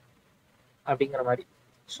அப்படிங்கிற மாதிரி.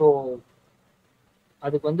 ஸோ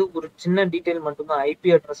அதுக்கு வந்து ஒரு சின்ன டீட்டெயில் மட்டும்தான் ஐபி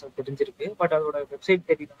அட்ரஸ் தெரிஞ்சிருக்கு, பட் அதோட வெப்சைட்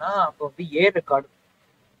தெரியலன்னா அப்போ வந்து ஏ ரெக்கார்டு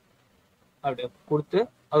அப்படி கொடுத்து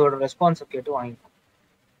அதோட ரெஸ்பான்ஸை கேட்டு வாங்கிக்கும்.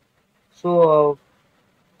 ஸோ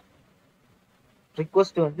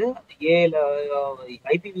ரிக்வஸ்ட் வந்து ஏல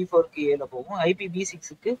ஐபிவி4க்கு ஏல போகும்,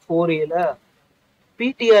 ஐபிவி6க்கு 4ஏல.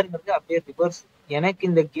 பிடிஆர்ங்கிறது அப்படியே ரிவர்ஸ். எனக்கு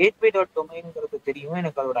இந்த கேட்வே டாட் டொமைன்ங்கிறது தெரியும்,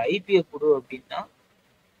 எனக்கு அதோட ஐபியை கொடு அப்படின்னா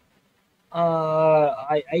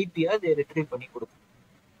ஐபியை அதை ரிட்ரீவ் பண்ணி கொடுக்கும்.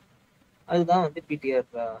 அதுதான் வந்து PTR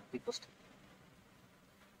request.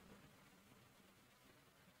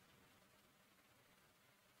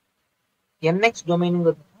 Nx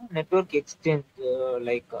டொமைனுங்கிறது network exchange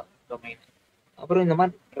like domain. அப்புறம் இந்த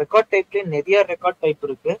மாதிரி ரெக்கார்ட் டைப்லேயே நிறைய ரெக்கார்ட் டைப்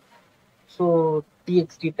இருக்கு. ஸோ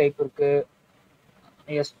டிஎக்ஸ்டி டைப் இருக்கு,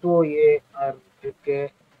 எஸ்ஓஏஆர் இருக்கு.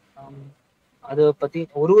 அதை பத்தி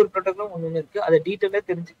ஒரு ப்ரோட்டோக்காலும் ஒன்று இருக்கு. அதை டீட்டெயிலாக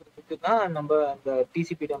தெரிஞ்சுக்கிறதுக்கு தான் நம்ம அந்த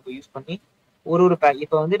டிசிபி டம்ப் யூஸ் பண்ணி ஒரு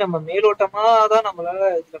இப்போ வந்து நம்ம மேலோட்டமா தான் நம்மளால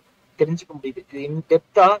இதுல தெரிஞ்சுக்க முடியுது. இது இன்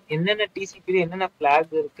டெப்தா என்னென்ன டிசிபில என்னென்ன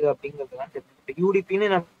பிளாக் இருக்கு அப்படிங்கறதுலாம் தெரிஞ்சுக்கிட்டு யூடிபின்னு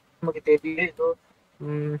நமக்கு தெரியும். ஏதோ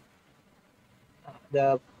இந்த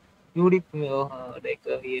யூடிபி லைக்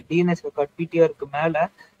டிஎன்எஸ் ரெக்கார்ட் பிடிஆருக்கு மேல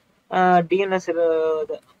டிஎன்எஸ்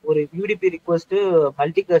ஒரு யூடிபி ரிக்வஸ்ட்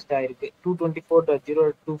மல்டிகாஸ்ட் ஆயிருக்கு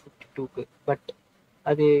 224.0.252க்கு. பட்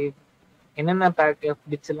அது என்னென்ன பேக்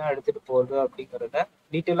பிட்ஸ் எல்லாம் எடுத்துட்டு போகுது அப்படிங்கிறத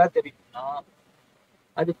டீட்டெயிலா தெரியும்னா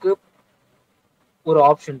அதுக்கு ஒரு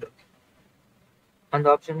ஆப்ஷன் இருக்கு. அந்த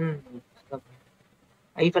ஆப்ஷன்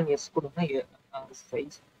 -s கொடுங்க.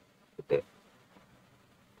 சைஸ்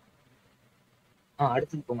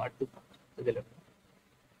அடுத்தது போங்க. இதுல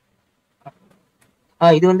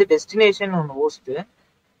இது வந்து டெஸ்டினேஷன் ஒன்று ஹோஸ்ட்.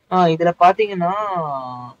 இதுல பாத்தீங்கன்னா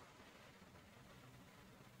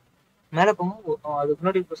மேல போங்க. அதுக்கு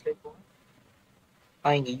முன்னாடி ஸ்லைட் போகும்.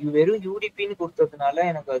 இங்க வெறும் யூடிபின்னு கொடுத்ததுனால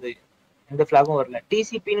எனக்கு அது எந்த ஃபிளாகும் வரல.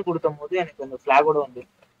 டிசிபின்னு கொடுத்தும் போது எனக்கு அந்த ஃபிளாகோட வந்து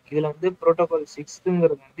இதுல வந்து ப்ரோட்டோகால்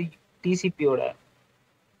 6ங்கிறது வந்து டிசிபியோட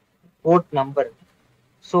port number.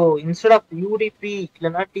 So instead of UDP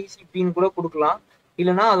இல்லைன்னா டிசிபின்னு கூட கொடுக்கலாம்,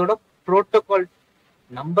 இல்லைன்னா அதோட ப்ரோட்டோகால்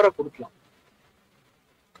நம்பரை கொடுக்கலாம்.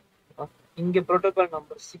 இங்க ப்ரோட்டோகால்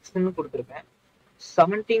நம்பர் 6ன்னு கொடுத்துருக்கேன்.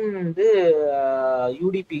 17 வந்து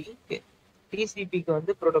யூடிபி, டிசிபிக்கு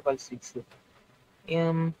வந்து ப்ரோட்டோகால் 6.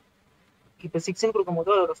 இப்போ 6ன்னு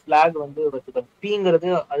கொடுக்கும்போது அதோட ஃபிளாக் வந்து வருது. பிங்கிறது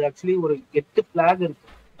அது ஆக்சுவலி ஒரு 8 ஃபிளாக் இருக்கு.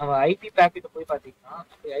 நம்ம ஐபி பேக்கெட்டை போய் பார்த்தீங்கன்னா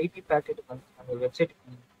ஐபி பேக்கெட் வந்து அந்த வெப்சைட்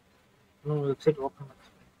ஓப்பன் பண்ணி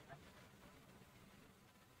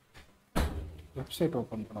வெப்சைட்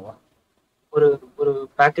ஓப்பன் பண்ணவா? ஒரு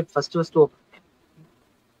பேக்கெட் ஃபர்ஸ்ட் ஓப்பன்.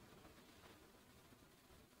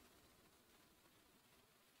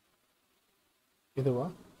 இதுவா?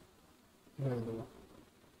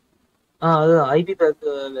 அது ஐபி பேக்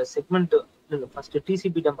செக்மெண்ட் இல்ல, first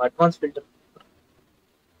TCP dump advance filter.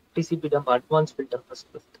 TCP dump advanced filter first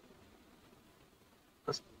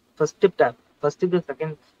tab first க்கு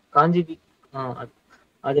செகண்ட் காஞ்சி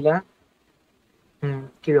அதுல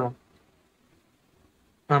கீழே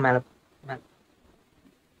மேல மேல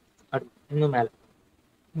இன்னும் மேல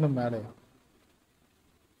இன்னும் மேலையா?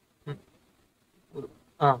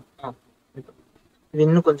 இது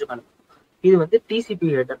இன்னும் கொஞ்சம் மேல. இது வந்து டிசிபி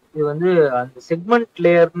ஹெடர். இது வந்து அந்த செக்மெண்ட்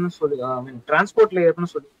லேயர்னு சொல்லி டிரான்ஸ்போர்ட்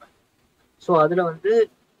லேயர்னு சொல்லியிருப்பேன். ஸோ அதுல வந்து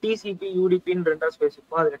டிசிபி யூடிபின்னு ரெண்டா ஸ்பேஸ்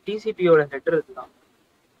இருக்கும். அதுல டிசிபியோட ஹெடர் இதுதான்.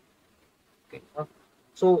 ஓகேங்களா?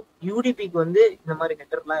 ஸோ யூடிபிக்கு வந்து இந்த மாதிரி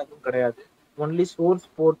ஹெடர்லாம் எதுவும் கிடையாது. Only source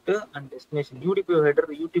port and destination. UDP header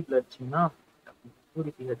யூடியூப்ல அடிச்சிங்கன்னா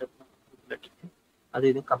யூடிபி ஹெடர் அது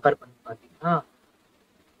இது கம்பேர் பண்ணி பார்த்தீங்கன்னா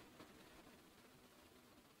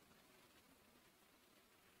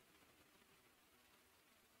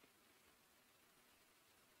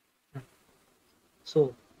ஸோ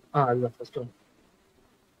அதுதான் ஃபர்ஸ்ட் ஒன்று.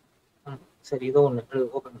 சரி, இதோ ஒன்று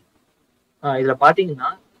ஓப்பன். இதுல பாத்தீங்கன்னா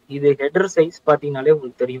இது ஹெடர் சைஸ் பாத்தீங்கன்னாலே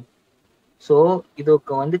உங்களுக்கு தெரியும். ஸோ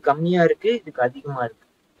இதுக்கு வந்து கம்மியா இருக்கு, இதுக்கு அதிகமா இருக்கு.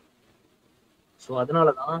 ஸோ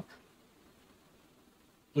அதனாலதான்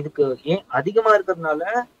இதுக்கு ஏன் அதிகமா இருக்கிறதுனால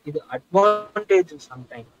இது அட்வான்டேஜ்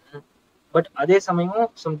சம்டைம், பட் அதே சமயம்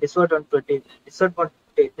சம் டிஸ்அட்வான்டேஜ்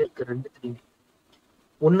இருக்கு ரெண்டுத்துலயுமே.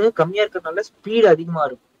 ஒண்ணு கம்மியா இருக்கிறதுனால ஸ்பீடு அதிகமா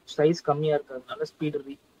இருக்கும், சைஸ் கம்மியா இருக்கிறதுனால ஸ்பீடு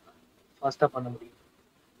ஃபாஸ்டா பண்ண முடியும்,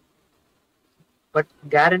 பட்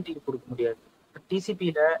கேரண்டி கொடுக்க முடியாது.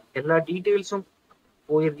 டிசிபியில எல்லா டீட்டெயில்ஸும்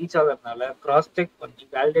போய் ரீச் ஆகிறதுனால கிராஸ் செக் பண்ணி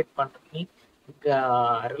வேலிடேட் பண்ணி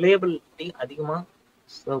ரிலையபிலிட்டி அதிகமா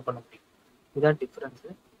சர்வ் பண்ண முடியும். இதுதான் டிஃபரன்ஸ்.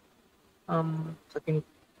 செகண்ட்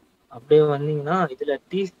அப்படியே வந்தீங்கன்னா இதுல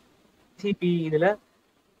டிசிபி இதுல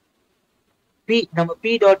நம்ம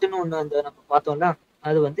பி டாட்னு ஒண்ணு அந்த நம்ம பார்த்தோம்ல,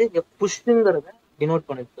 அது வந்து இங்க புஷ்ங்கிறத டினோட்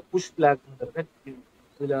பண்ணுது. புஷ் பிளாக்ங்கிறத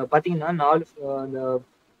இதுல பாத்தீங்கன்னா 4 அந்த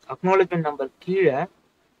அக்னாலஜ்மெண்ட் நம்பர் கீழே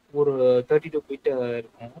ஒரு 32 பிட்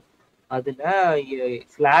இருக்கும். அதுல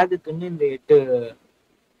ஃபிளாகுக்குன்னு இந்த 8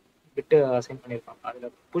 பிட் அசைன் பண்ணியிருப்பாங்க. அதுல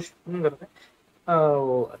புஷ்ங்கிறத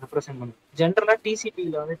ரெப்ரசென்ட் பண்ணும். ஜென்ரலா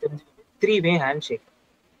டிசிபியில வந்து தெரிஞ்சுக்கிட்டு 3-வே ஹேண்ட் ஷேக்.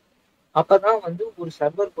 அப்பதான் வந்து ஒரு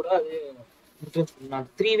சர்வர் கூட அது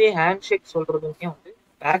 3-வே ஹேண்ட் ஷேக் சொல்றதுக்கே வந்து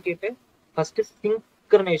பேக்கெட்டு ஃபர்ஸ்ட்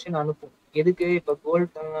சிங்க்ரனைசேஷன் அனுப்பும். எதுக்கு? இப்ப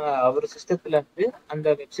கோல்ட் அவர் சிஸ்டத்துல இருந்து அந்த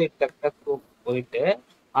வெப்சைட் டக் போயிட்டு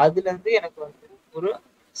அதுல இருந்து எனக்கு வந்து ஒரு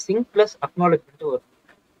சிங்க் பிளஸ் அக்னாலஜ்மெண்ட் வரும்.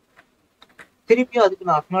 திருப்பியும் அதுக்கு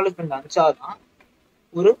நான் அக்னாலஜ்மெண்ட் அனுப்பிச்சாதான்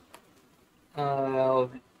ஒரு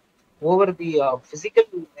ஓவர் தி பிசிக்கல்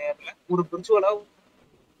லேயர்ல ஒரு விர்ச்சுவலா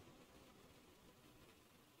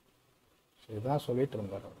இதுதான் சொல்லிட்டு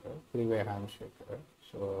இருந்தார் அவர், 3-வே ஹேண்ட் ஷேக்கு.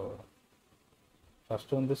 ஸோ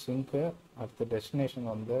ஃபஸ்ட்டு வந்து சிங்க்கு, அடுத்த டெஸ்டினேஷன்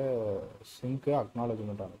வந்து சிங்க்கு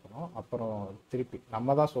அக்னாலஜ்மெண்ட் அனுப்பணும். அப்புறம் திருப்பி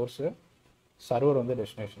நம்ம தான் சோர்ஸு, சர்வர் வந்து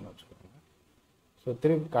டெஸ்டினேஷன் வச்சுக்கோங்க. ஸோ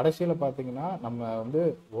திருப்பி கடைசியில் பார்த்தீங்கன்னா நம்ம வந்து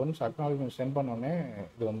ஒன்ஸ் அக்னாலஜ்மெண்ட் சென்ட் பண்ணோடனே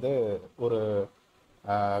இது வந்து ஒரு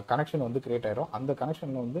கனெக்ஷன் வந்து கிரியேட் ஆயிரும். அந்த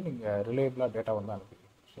கனெக்ஷனில் வந்து நீங்கள் ரிலேபிளாக டேட்டா வந்து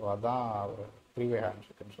அனுப்பிக்கலாம். ஸோ அதான் ஒரு 3-வே ஹேண்ட்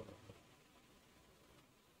ஷேக்குன்னு சொல்லுவாங்க.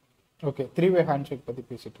 ஓகே, 3-வே ஹேண்ட் ஷேக் பற்றி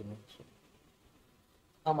பேசிட்டு இருந்தீங்க.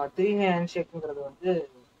 ஆமா, 3-வே ஹேண்ட் ஷேக்குங்கிறது வந்து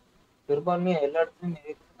பெரும்பான்மையா எல்லா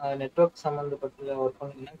இடத்துலையும் நெட்வொர்க் சம்மந்தப்பட்ட ஒர்க்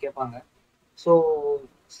பண்ணீங்கன்னா கேட்பாங்க. So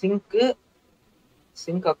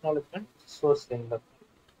sink acknowledgement, source centre.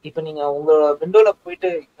 இப்போ நீங்க உங்க விண்டோல போயிட்டு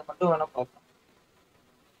இதை மட்டும் வேணா பார்க்கலாம்.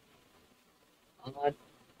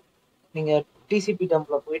 நீங்க டிசிபி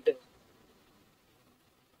டம்ப்ல போயிட்டு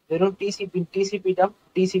வெறும் டிசிபி டம்ப்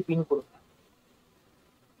டிசிபின்னு கொடுங்க.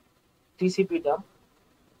 டிசிபி டம்ப்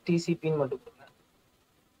டிசிபின்னு மட்டும் கொடுங்க.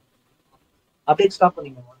 அப்படியே ஸ்டாப்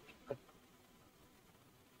பண்ணிங்க.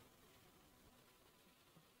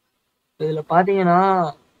 இதுல பாத்தீங்கன்னா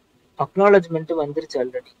அக்னாலஜ்மெண்ட் வந்துருச்சு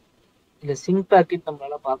ஆல்ரெடி. இல்ல சிங்க் பேக்கெட்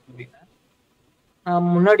நம்மளால பார்க்க முடியல.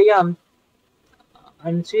 முன்னாடியே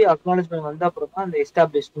அனுப்பிச்சு அக்னாலஜ்மெண்ட் வந்த அப்புறம் தான் அந்த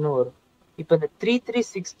எஸ்டாப்ளிஷ்ட்னு வரும். இப்போ இந்த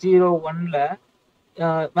 33601ல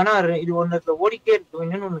வேணா இது ஒன்னுத்துல ஓடிட்டே இருக்கு,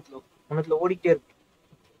 இன்னொன்னு ஒன்னுத்துல ஓடிட்டே இருக்கு.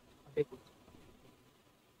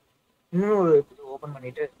 இன்னும் ஒரு ஓபன்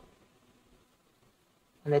பண்ணிட்டு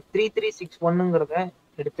அந்த 3361ங்கிறத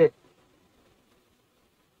எடுத்து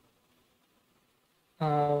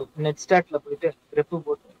நெட் ஸ்டார்ட்ல போயிட்டு கிரிப்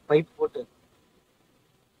போட்டு பைப் போட்டு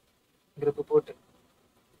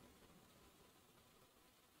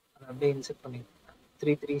அப்படியே இன்செர்ட் பண்ணி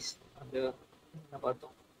 33 அந்த என்ன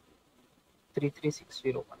பார்த்தோம்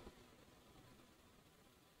 33601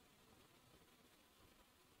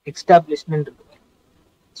 எஸ்டாப்ளிஷ்மெண்ட் இருக்கு.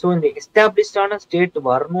 ஸோ இந்த எஸ்டாப்ளிஷ்டான ஸ்டேட்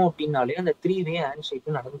வரணும் அப்படின்னாலே அந்த 3-வே ஹேண்ட்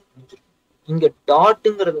ஷேக் நடந்து முடிஞ்சிருக்கும். இங்க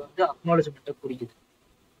டாட்டுங்கிறது வந்து அக்னாலஜ்மெண்ட்டை குறிக்குது.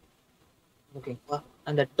 ஓகேங்களா?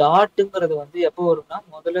 அந்த டாட்டுங்கிறது வந்து எப்போ வரும்னா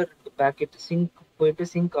முதல்ல 2 பேக்கெட் சிங்க் போயிட்டு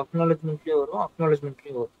சிங்க் அக்னாலஜ்மெண்ட்லயும் வரும்,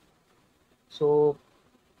 அக்னாலஜ்மெண்ட்லயும் வரும். ஸோ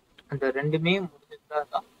அந்த ரெண்டுமே முடிஞ்சிருந்தா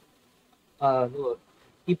தான் அது வரும்.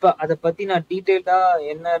 இப்ப அதை பத்தி நான் டீட்டெயிலா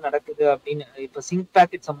என்ன நடக்குது அப்படின்னு இப்ப சிங்க்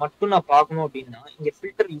பேக்கெட்ஸை மட்டும் நான் பார்க்கணும் அப்படின்னா இங்க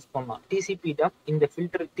ஃபில்டர் யூஸ் பண்ணலாம். டிசிபி டம்ப் இந்த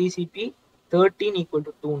ஃபில்டர் டிசிபி 13 =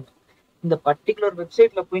 2. இந்த பர்டிகுலர்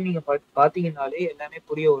வெப்சைட்ல போய் நீங்க பாத்தீங்கன்னாலே எல்லாமே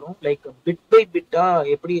புரிய வரும். லைக் பிட் பை பிட்டா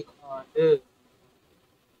எப்படி வந்து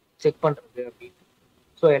செக் பண்றது அப்படின்னு.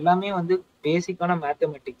 ஸோ எல்லாமே வந்து பேசிக்கான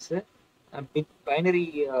mathematics, bit binary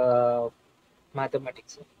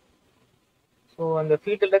mathematics. So அந்த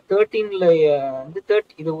ஃபீல்டில் 13ல வந்து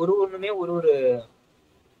இது ஒண்ணுமே ஒரு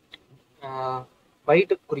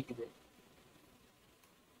பைட்டு குறிக்குது.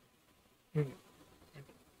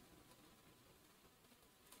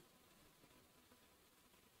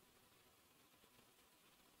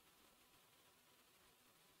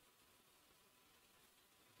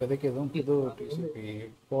 இப்போதைக்கு எதுவும் புது டிசிபி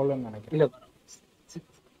போலன்னு நினைக்கிறேன். இல்ல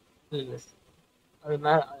அது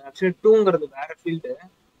ஆக்சுவலி 2ங்கிறது வேற ஃபீல்டு,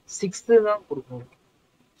 6 தான் கொடுக்கணும்.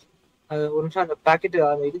 அது ஒரு நிமிஷம் அந்த பாக்கெட்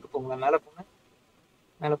அந்த இதுக்கு போங்க, மேல போங்க.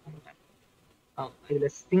 இதுல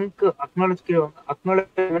சிங்க்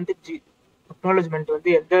அக்னாலஜ்மெண்ட் வந்து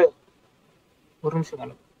எந்த ஒரு நிமிஷம்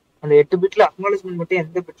மேல அந்த 8 பிட்ல அக்னாலஜ்மெண்ட் மட்டும்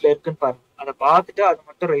எந்த பிட்ல இருக்குன்னு பாருங்க. அதை பார்த்துட்டு அதை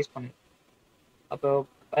மட்டும் ரைஸ் பண்ணுங்க. அப்போ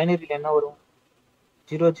பைனரியில என்ன வரும்?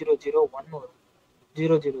 0001 வரும்.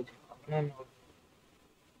 000 அப்படின்னா என்ன வரும்?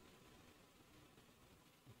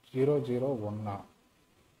 001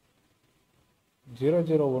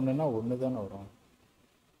 001னா 1 தானே வரும்.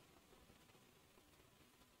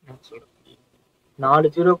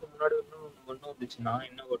 4 ஜீரோக்கு முன்னாடி ஒன்று வந்துச்சுன்னா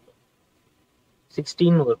என்ன வரும்?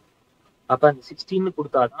 16 வரும். அப்ப அந்த 16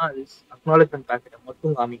 கொடுத்தாதான் அது அக்னாலஜ்மெண்ட் பாக்கெட்டை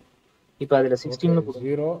மட்டும் காமிக்கும். இப்ப அதுல 16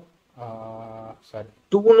 கொடுக்கும்.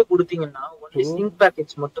 2ன்னு கொடுத்தீங்கன்னா ஒன்லி சிங்க்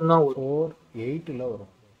பேக்கெட்ஸ் மட்டும் தான் வரும். 8ல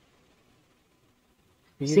வரும்.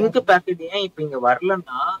 சிங்க் பேக்கெட் ஏன் இப்ப இங்க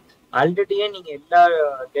வரலன்னா ஆல்ரெடியே நீங்க எல்லா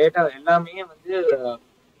டேட்டா எல்லாமே வந்து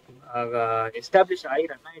எஸ்டாப்ளிஷ் ஆகி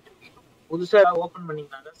ரன் ஆயிட்டு இருக்கு. புதுசா ஓபன்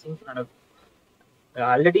பண்ணீங்கன்னா தான் சிங்க் நடக்கும்.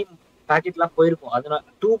 ஆல்ரெடி பேக்கெட்லாம் போயிருக்கும். அதனால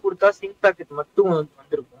 2 கொடுத்தா சிங்க் பேக்கெட் மட்டும்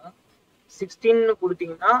வந்திருக்கும். 16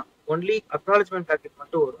 கொடுத்தீங்கன்னா ஒன்லி அக்னாலஜ்மெண்ட் பேக்கெட்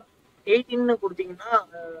மட்டும் வரும். 18 கொடுத்தீங்கன்னா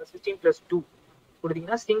 16+2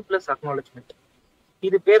 கொடுத்தீங்கன்னா சிங்க் பிளஸ் அக்னாலஜ்மெண்ட்.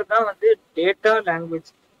 இது பேர் தான் வந்து டேட்டா லாங்குவேஜ்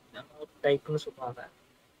டைப்னு சொல்லுவாங்க,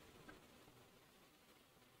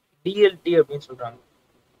 டிஎல்டி அப்படின்னு சொல்றாங்க.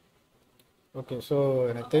 ஓகே, ஸோ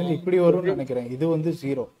எனக்கு தெரிஞ்சு இப்படி வரும்னு நினைக்கிறேன். இது வந்து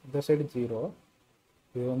 0, இந்த சைடு 0,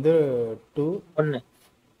 இது வந்து 2 1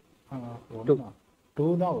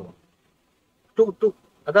 2 தான் வரும். 2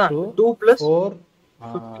 அதான் 2 + 4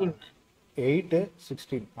 8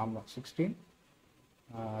 16. ஆமா 16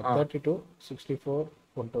 32 64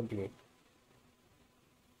 128.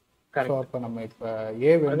 ஸோ அப்போ நம்ம இப்போ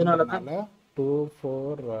ஏ வேணும்னால 2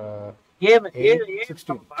 4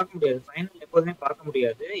 பார்க்க முடியாது. ஃபைனல் எப்போதுமே பார்க்க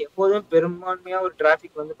முடியாது. எப்போதுமே பெரும்பான்மையா ஒரு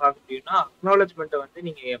டிராஃபிக் வந்து பார்க்க முடியும்னா அக்னாலஜ்மெண்ட்டை வந்து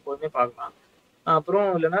நீங்க எப்போதுமே பார்க்கலாம். அப்புறம்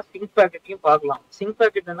இல்லைன்னா சிங்க் பேக்கெட்டையும் பார்க்கலாம். சிங்க்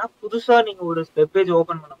பேக்கெட்னா புதுசா நீங்க ஒரு வெப் பேஜ்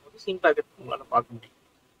ஓபன் பண்ணும்போது சிங்க் பேக்கெட் உங்களால பார்க்க முடியும்.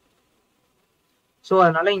 ஸோ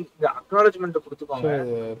அதனால இங்க அக்னாலஜ்மெண்ட் கொடுத்துக்கோங்க.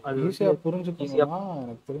 அது ஈஸியா புரிஞ்சுக்கணும்னா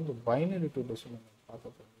எனக்கு தெரிஞ்ச பைனரி டு டெசிமல்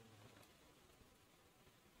பார்க்க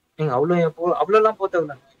நீங்க அவ்வளோலாம்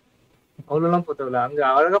போத்தவில்லை. அங்க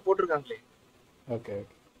அழகா போட்டிருக்காங்களே. ஓகே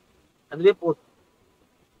அதுவே போதும்.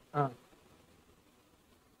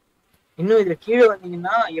 இன்னும் இதுல கீழே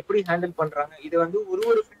வந்தீங்கன்னா எப்படி ஹேண்டில் பண்றாங்க, இது வந்து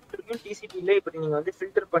ஒரு ஃபில்டருக்கும் டிசிபில இப்படி நீங்க வந்து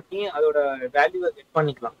ஃபில்டர் பண்ணி அதோட வேல்யூவை செட்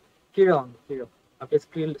பண்ணிக்கலாம். கீழே வாங்க, கீழே அப்படியே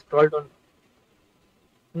ஸ்க்ரால் டவுன்.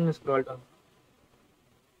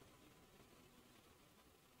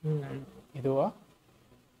 இதுவா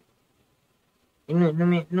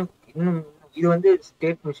இன்னும் இது வந்து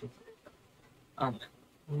ஸ்டேட் மிஷின். ஆமா,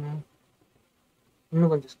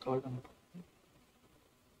 இன்னும் கொஞ்சம் ஸ்க்ரால் டவுன்.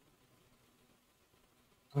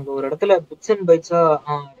 அங்க ஒரு இடத்துல பிட்ஸ் அண்ட் பைட்ஸா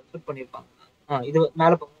ரெஃபர் பண்ணிருப்பாங்க. இது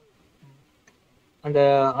மேல அந்த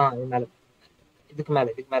இது மேல இதுக்கு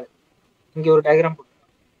மேல இங்க ஒரு டயக்ராம் போட்டு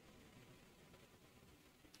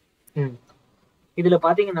இதுல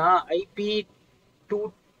பாத்தீங்கன்னா ஐபி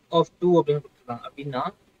 2 அப்படின்னு கொடுத்துருக்காங்க. அப்படின்னா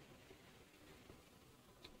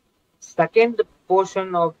second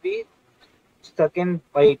portion of the second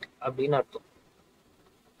byte அப்படின்னு அர்த்தம்.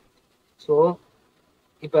 ஸோ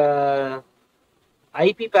இப்ப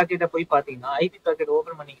ஐபி பேக்கெட்டை போய் பாத்தீங்கன்னா ஐபி பேக்கெட்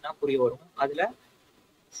ஓபன் பண்ணீங்கன்னா புரிய வரும். அதுல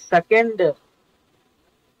செகண்ட்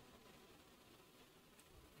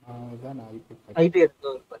ஐபி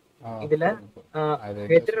இருக்கு. இதுல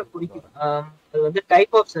ஹெடரை குறிக்குது. அது வந்து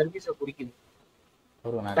டைப் ஆஃப் சர்வீஸை குறிக்குது.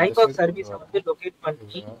 டைப் ஆஃப் சர்வீஸை வந்து லொகேட்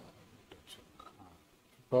பண்ணி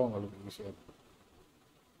கண்டிப்பாக உங்களுக்கு ஈஸியாக இருக்கும்.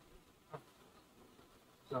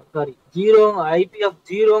 சாரி, ஜீரோ ஐபிஎஃப்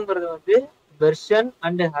ஜீரோங்கிறது வந்து வெர்ஷன்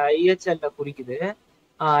அண்ட் ஐஹெச்எல்ல குறிக்குது.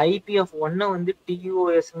 ஐபிஎஃப் ஒன்னை வந்து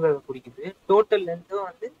டியூஎஸ்ங்கிறத குறிக்குது. டோட்டல் லென்த்தும்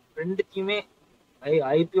வந்து ரெண்டுத்தையுமே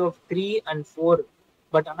ஐபிஎஃப் 3 and 4.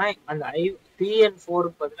 பட் ஆனால் அந்த 3 and 4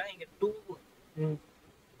 பதிலாக இங்கே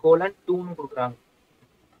 2:2ன்னு கொடுக்குறாங்க.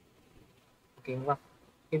 ஓகேங்களா?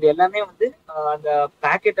 இது எல்லாமே வந்து அந்த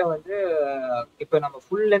பேக்கெட்டை வந்து இப்போ நம்ம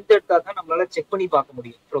ஃபுல் லென்த் எடுத்தா தான் நம்மளால செக் பண்ணி பார்க்க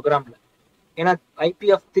முடியும் ப்ரோக்ராம்ல. ஏன்னா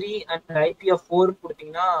ஐபிஎஃப் 3 அண்ட் ஐபிஎஃப் 4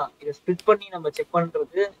 கொடுத்தீங்கன்னா இதை ஸ்பிளிட் பண்ணி நம்ம செக்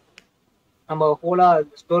பண்றது நம்ம ஹோலா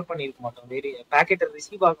ஸ்டோர் பண்ணியிருக்க மாட்டோம். வேறு பேக்கெட்டை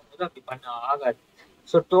ரிசீவ் ஆகும்போது அப்படி பண்ண ஆகாது.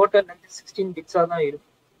 ஸோ டோட்டல் வந்து 16 பிட்ஸாக தான் இருக்கும்.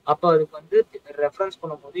 அப்போ அதுக்கு வந்து ரெஃபரன்ஸ்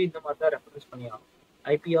பண்ணும்போது இந்த மாதிரி தான் ரெஃபரன்ஸ் பண்ணி ஆகும்,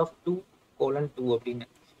 ஐபிஎஃப் 2:2 அப்படின்னு.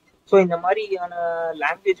 ஸோ இந்த மாதிரியான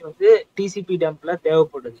லாங்குவேஜ் வந்து டிசிபி டம்ப்ல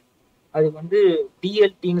தேவைப்படுது. அது வந்து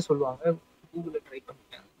டிஎல்டின்னு சொல்லுவாங்க. கூகுளில் ட்ரை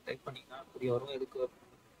பண்ணிங்கன்னா புரிய வரும். எதுக்கு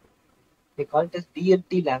they call it as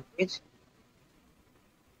DLT language.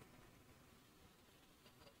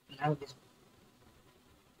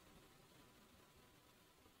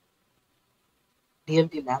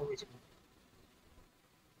 DLT language.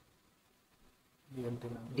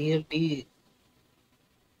 DLT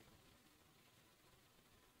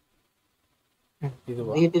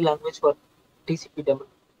DLT language for TCP dump.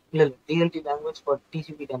 இல்ல DLT language for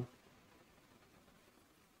TCP dump.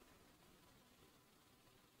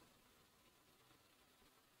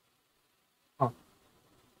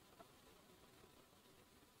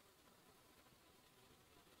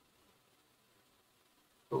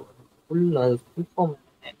 full form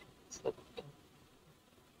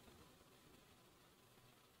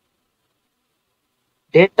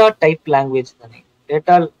data type language தானே,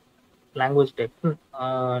 டேட்டா லாங்குவேஜ் டைப்.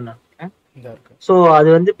 ஸோ அது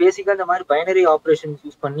வந்து பேசிக்காக இந்த மாதிரி பைனரி ஆப்ரேஷன்ஸ்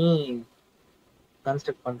யூஸ் பண்ணி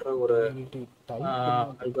construct பண்ற ஒரு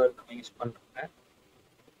அல்காரிதம் யூஸ் பண்றாங்க.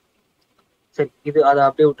 சரி, இது அதை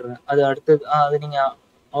அப்படியே விட்டுருங்க. அது அடுத்தது அது நீங்க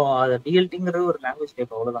அது டிஎல்டிங்கிறது ஒரு லாங்குவேஜ்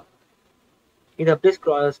டைப், அவ்வளவுதான். இது அப்படியே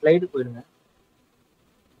ஸ்லைடு போயிடுங்க.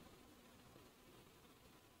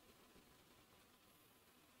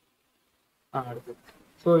 அடுத்தது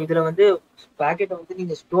ஸோ இதுல வந்து பேக்கெட்டை வந்து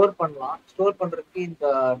நீங்க ஸ்டோர் பண்ணலாம். ஸ்டோர் பண்றதுக்கு இந்த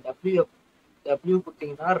டபிள்யூ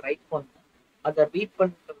கொடுத்தீங்கன்னா ரைட் பண்ணணும். அதை ரீட்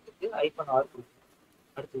பண்றதுக்கு -r கொடுக்கணும்.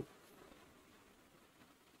 அடுத்தது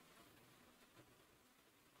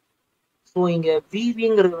ஸோ இங்க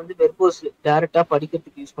விவிங்கிறது வந்து வெர்போஸ் டைரக்டா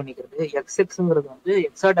படிக்கிறதுக்கு யூஸ் பண்ணிக்கிறது. எக்ஸ்எக்ஸ்ங்கிறது வந்து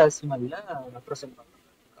ஹெக்ஸாடெசிமல்ல ரெப்ரசென்ட்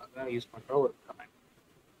பண்றதுக்காக யூஸ் பண்ற ஒரு கமாண்ட்.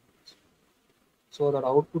 ஸோ அதோட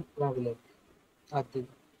அவுட்புட் தான் இதுல இருக்கு. அடுத்தது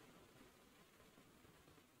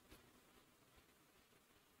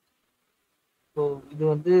ஸோ இது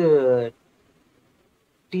வந்து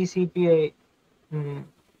டிசிபிஐ.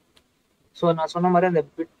 ஸோ நான் சொன்ன மாதிரி அந்த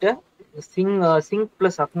பிட்டை சிங்க்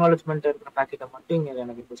பிளஸ் அக்னாலஜ்மெண்ட் இருக்கிற பேக்கெட்டை மட்டும் இங்கே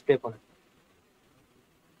எனக்கு டிஸ்பிளே பண்ணுது.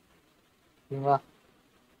 ஓகேங்களா?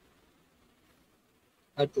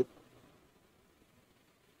 அடுத்து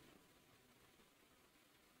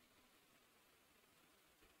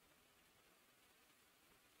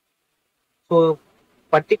ஸோ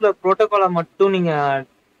பர்டிகுலர் ப்ரோட்டோகாலை மட்டும் நீங்க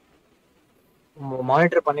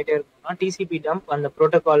மானிட்டர் பண்ணிட்டே இருக்கணும்னா டிசிபி டம்ப் அந்த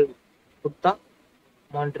ப்ரோட்டோகால் கொடுத்தா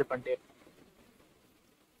மானிட்டர் பண்ணிட்டே இருக்கும்.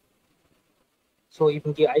 ஸோ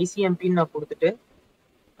இங்கே ஐசிஎம்பின்னு நான் கொடுத்துட்டு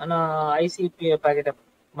நான் ஐசிபி பேக்கெட்டை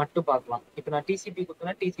மட்டும் பார்க்கலாம். இப்போ நான் டிசிபி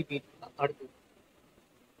கொடுத்தேன்னா டிசிபி. அடுத்து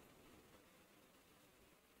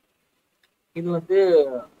இது வந்து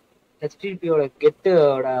ஹெச்டிடிபியோட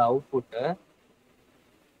கெட்டோட அவுட்புட்டு.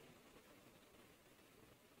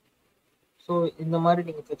 ஸோ இந்த மாதிரி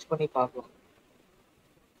நீங்க ஃபெச் பண்ணி பார்க்கலாம்.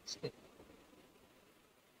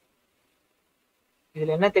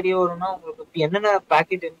 இதுல என்ன தெரிய வரும்னா, உங்களுக்கு என்னென்ன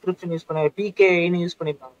பேக்கெட் என்கிரிப்ஷன் யூஸ் பண்ண பிகேன்னு யூஸ்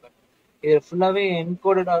பண்ணிருக்காங்க. இது ஃபுல்லாவே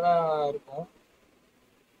என்கோடடா தான் இருக்கும்.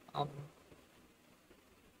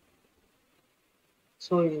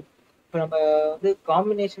 ஸோ இப்போ நம்ம வந்து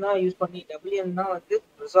காம்பினேஷனா யூஸ் பண்ணி டபிள்யூஎன்னா வந்து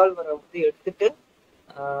ரிசால்வரை வந்து எடுத்துட்டு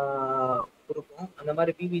கொடுக்கும். அந்த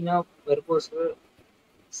மாதிரி பிபினா வெர்போஸு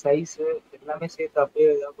சைஸு எல்லாமே சேர்த்து அப்படியே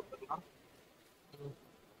இதாக கொடுத்துக்கலாம்.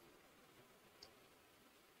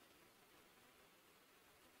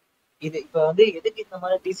 இது இப்போ வந்து எதுக்கு இந்த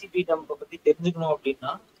மாதிரி டிசிபி டம்பை பத்தி தெரிஞ்சுக்கணும்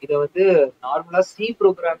அப்படின்னா, இதை வந்து நார்மலா சி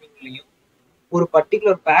ப்ரோக்ராமிங்லையும் ஒரு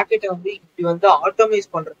பர்டிகுலர் பேக்கெட்டை வந்து இப்படி வந்து ஆட்டோமைஸ்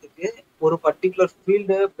பண்றதுக்கு ஒரு பர்டிகுலர்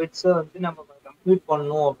ஃபீல்டு பிட்ஸை வந்து நம்ம கம்ப்யூட்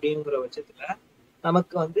பண்ணணும் அப்படிங்கிற பட்சத்துல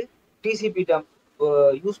நமக்கு வந்து டிசிபி டம்ப்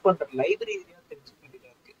யூஸ் பண்ற லைப்ரரியும் தெரிஞ்சுக்க வேண்டியதா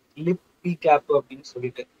இருக்கு. லிப் பிகேப் அப்படின்னு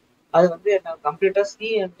சொல்லிட்டு அது வந்து கம்ப்ளீட்டா சி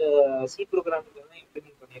ப்ரோக்ராமிங்ல தான்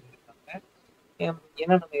இம்ப்ளிமெண்ட் பண்ணியிருக்காங்க.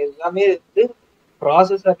 ஏன்னா நம்ம எல்லாமே வந்து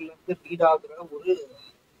ப்ராசஸர்ல இருந்து ரீட் ஆகுற ஒரு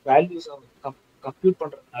வேல்யூஸ் கம்ப்யூட்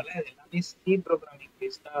பண்ணுறதுனால அது எல்லாமே சி ப்ரோக்ராமிங்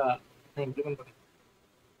பேஸ்டாக இம்ப்ளிமெண்ட் பண்ணி.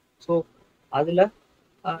 ஸோ அதில்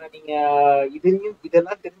நீங்கள்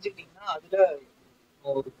இதெல்லாம் தெரிஞ்சுக்கிட்டீங்கன்னா அதில்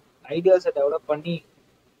ஒரு ஐடியாஸை டெவலப் பண்ணி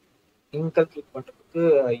இன்கல்குலேட் பண்ணுறதுக்கு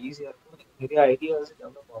ஈஸியாக இருக்கும். நிறைய ஐடியாஸ்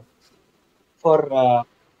டெவலப் ஆகும் for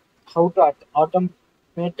how to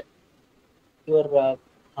automate your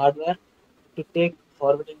hardware to take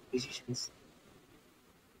forwarding decisions.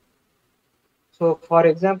 So for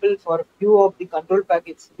example, for few of the control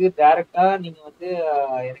packets directா நீங்க வந்து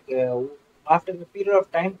எனக்கு after a period of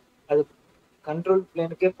time அது கண்ட்ரோல்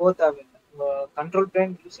பிளேனுக்கே போக தேவையில்லை. கண்ட்ரோல்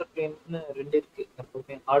பிளேன் யூசர் பிளேன்னு ரெண்டு இருக்கு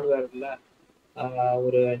எப்பவுமே ஹார்ட்வேர்ல.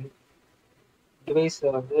 ஒரு டிவைஸ்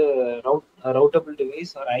வந்து ரவுட்டபிள்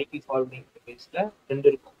டிவைஸ் ஒரு ஐபி ஃபார்வர்டிங் டிவைஸ்ல ரெண்டு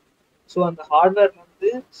இருக்கும். ஸோ அந்த ஹார்ட்வேர்ல வந்து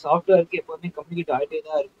சாஃப்ட்வேருக்கு எப்பவுமே கம்யூனிகேட் ஆகிட்டே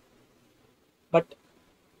தான் இருக்கு. பட்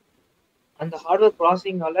அந்த ஹார்ட்வேர்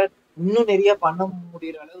ப்ராசஸிங்கால இன்னும் நிறைய பண்ண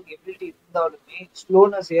முடியற அளவுக்கு எபிலிட்டி இருந்தாலுமே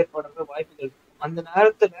ஸ்லோனஸ் ஏற்படுற வாய்ப்புகள் இருக்கு. அந்த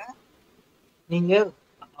நேரத்துல நீங்க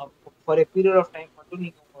for a period of time மட்டும்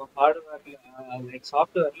நீங்க உங்க ஹார்ட்வேர்ல லைக்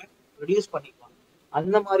சாஃப்ட்வேர்ல ரெடியூஸ் பண்ணிக்கலாம்.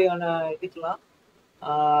 அந்த மாதிரியான இதுக்கெல்லாம்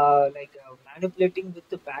லைக் மேனிப்புலேட்டிங்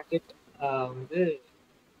வித் பேக்கெட் வந்து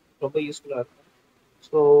ரொம்ப யூஸ்ஃபுல்லா இருக்கும்.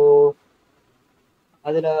 ஸோ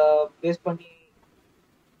அதில் பேஸ் பண்ணி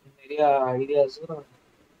நிறைய ஐடியாஸும்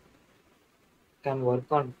can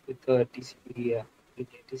work on with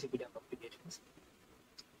TCP dump applications.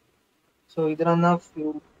 So இதெல்லாம் தான் ஃபியூ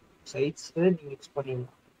சைட்ஸ் நீங்கள் யூஸ்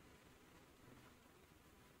பண்ணிடலாம்.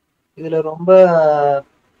 இதில் ரொம்ப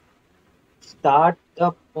ஸ்டார்ட்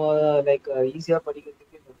அப் லைக் ஈஸியாக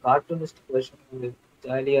படிக்கிறதுக்கு இந்த கார்ட்டூனிஸ்டிக் வெர்ஷன்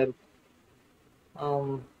ஜாலியாக இருக்கும்.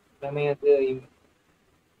 எல்லாமே வந்து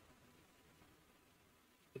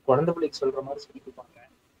குழந்தை பிள்ளைக்கு சொல்ற மாதிரி சொல்லி கொடுப்பாங்க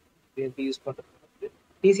எப்படி யூஸ் பண்றது.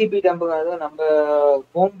 டிசிபி டம்புக்காக நம்ம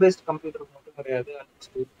ஹோம் பேஸ்ட் கம்ப்யூட்டருக்கு மட்டும் கிடையாது,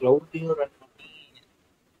 கிளவுட்லையும் ரன் பண்ணி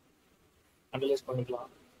அனலைஸ் பண்ணிக்கலாம்.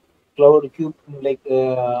 கிளவுட் கியூப் லைக்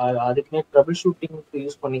அதுக்குன்னே ட்ரபிள் ஷூட்டிங்க்கு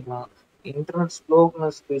யூஸ் பண்ணிக்கலாம், இன்டர்நெட்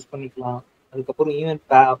ஸ்லோனஸ்க்கு யூஸ் பண்ணிக்கலாம், அதுக்கப்புறம் ஈவன்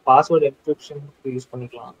பாஸ்வேர்டு என்கிரிப்ஷனுக்கு யூஸ்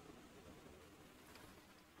பண்ணிக்கலாம்.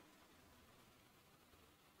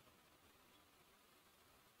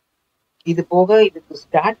 இது போக இதுக்கு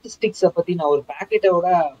ஸ்டாட்டிஸ்டிக்ஸை பத்தி நான் ஒரு பேக்கெட்டோட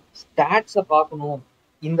ஸ்டாட்ஸை பார்க்கணும்,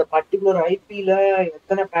 இந்த பர்டிகுலர் ஐபியில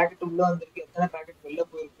எத்தனை பேக்கெட் உள்ள வந்திருக்கு எத்தனை பேக்கெட் வெளில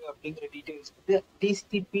போயிருக்கு அப்படிங்கிற டீட்டெயில்ஸ் வந்து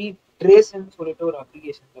டிசிபி ட்ரேஸ்ன்னு சொல்லிட்டு ஒரு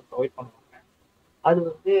அப்ளிகேஷன்ல ப்ரொவைட் பண்ணுவாங்க. அது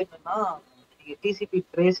வந்து என்னன்னா நீங்க டிசிபி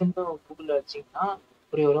ட்ரேஸ்ன்னு கூகுள்ல வச்சீங்கன்னா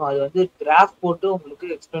புரிய வரும். அது வந்து கிராஃப் போட்டு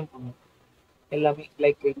உங்களுக்கு எக்ஸ்பிளைன் பண்ணும் எல்லாமே,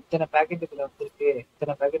 லைக் இத்தனை பேக்கெட் இதுல வந்திருக்கு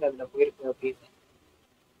இத்தனை பேக்கெட் அதுல போயிருக்கு அப்படின்னு.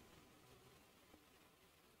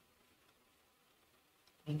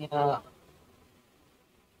 நீங்க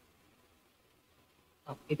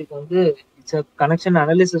இதுக்கு வந்து it's a connection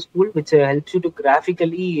analysis tool which helps you to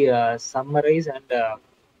graphically summarize and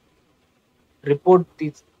report the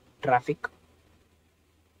traffic.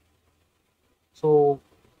 So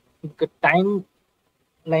இதுக்கு டைம்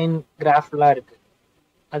லைன் கிராஃப்லாம் இருக்கு.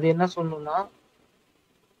 அது என்ன சொல்லணும்னா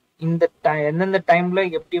இந்த எந்தெந்த டைம்ல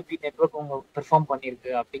எப்படி எப்படி நெட்வொர்க் அவங்க பெர்ஃபார்ம்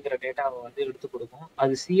பண்ணியிருக்கு அப்படிங்கிற டேட்டாவை வந்து எடுத்து கொடுக்கும்.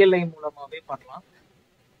 அது சிஎல்ஐ மூலமாவே பண்ணலாம்.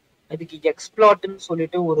 அதுக்கு எக்ஸ்ப்ளாட்னு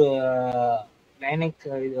சொல்லிட்டு ஒரு லைனக்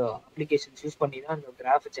அப்ளிகேஷன்ஸ் யூஸ் பண்ணி தான் அந்த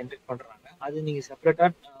கிராஃப் ஜென்ரேட் பண்றாங்க. அது நீங்க செப்பரேட்டா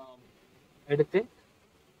எடுத்து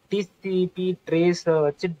டிசிபி ட்ரேஸை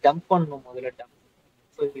வச்சு டம்ப் பண்ணணும். முதல்ல டம்ப்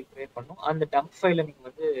ஃபைல் கிரியேட் பண்ணும். அந்த டம்ப் ஃபைலை நீங்க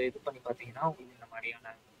வந்து இது பண்ணி பார்த்தீங்கன்னா உங்களுக்கு இந்த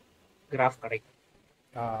மாதிரியான கிராஃப் கிடைக்கும்.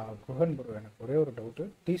 குஹன் ப்ரோ, எனக்கு ஒரே ஒரு டவுட்டு.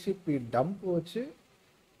 டிசிபி டம்ப் வச்சு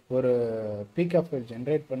ஒரு பிகா ஃபைல்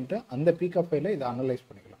ஜென்ரேட் பண்ணிட்டு அந்த பிகா ஃபைலை இதை அனலைஸ்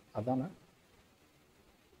பண்ணிக்கலாம், அதானே?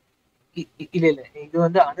 இல்ல இல்ல, இது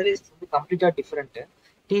வந்து அனலைஸ் வந்து கம்ப்ளீட்டா டிஃபரெண்ட்.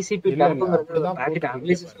 டிசிபி டம்ப்ங்கிறது பேக்கெட்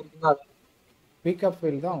அனலைசிஸ் வரைக்கும் தான். பிகா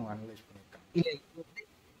ஃபைல் தான் அவங்க அனலைஸ் பண்ணிருக்காங்க. இல்ல, இது வந்து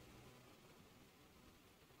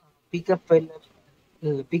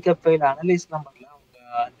பிக்கப் ஃபைல் அனலைஸ்லாம் பண்ணல. அவங்க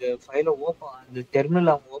அந்த ஃபைலை அந்த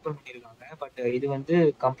டெர்மினல் அவங்க ஓப்பன் பண்ணியிருக்காங்க. பட் இது வந்து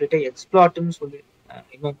கம்ப்ளீட்டா எக்ஸ்ப்ளாட்னு சொல்லி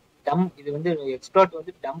டம்ப், இது வந்து எக்ஸ்ப்ளாட்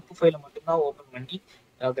வந்து டம்ப் ஃபைலை மட்டும்தான் ஓப்பன் பண்ணி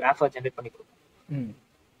கிராஃபா ஜென்ரேட் பண்ணி கொடுக்கும்.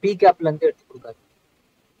 பிகேப்ல இருந்து எடுத்து கொடுக்காது.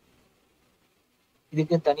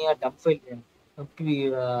 இதுக்கு தனியா டம்ப் ஃபைல் வேணும்.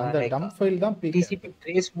 அந்த டம்ப் ஃபைல் தான் டிசிபி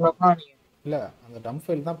ட்ரேஸ் மூலமா நீங்க இல்ல, அந்த டம்ப்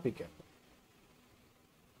ஃபைல் தான் பிகேப்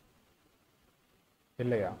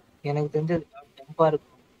இல்லையா? எனக்கு தெரிஞ்சது டம்பா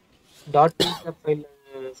இருக்கும். டாட் பிகேப் ஃபைல்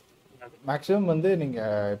மேக்ஸிமம் வந்து நீங்க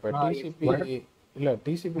இப்ப டிசிபி இல்ல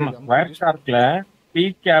டிசிபி வயர்ஷார்க்ல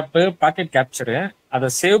பிகேப் பாக்கெட் கேப்சர் அதை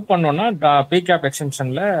சேவ் பண்ணோம்னா பிகேப்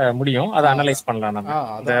எக்ஸ்டென்ஷன்ல முடியும். அதை அனலைஸ் பண்ணலாம். நம்ம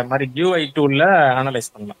இந்த மாதிரி GUI டூல்ல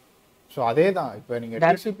அனலைஸ் பண்ணலாம். ஸோ அதே தான் இப்போ நீங்கள்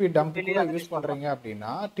டிசிபி டம்ப் யூஸ் பண்ணுறீங்க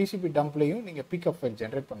அப்படின்னா டிசிபி டம்ப்லையும் நீங்கள் பிக்கப் ஃபைல்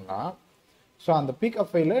ஜென்ரேட் பண்ணலாம். ஸோ அந்த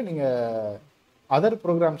பிக்அப் ஃபைல நீங்கள் அதர்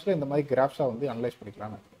ப்ரோக்ராம்ஸில் இந்த மாதிரி கிராஃப்ஸாக வந்து அனலைஸ்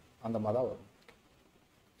பண்ணிக்கலாம்னு அந்த மாதிரி தான் வரும்.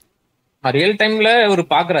 ரியல் டைம்ல ஒரு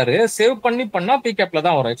பாக்குறாரு, சேவ் பண்ணா பிகேப்ல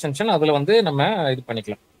தான் வரும் எக்ஸ்டென்ஷன். அதுல வந்து நம்ம இது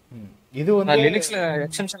பண்ணிக்கலாம். இது வந்து லினக்ஸ்ல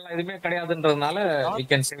எக்ஸ்டென்ஷன்லாம் எதுவுமே கிடையாதுன்றதுனால we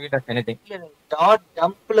can save it as anything. Dot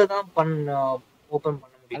டம்ப்ல தான் ஓபன்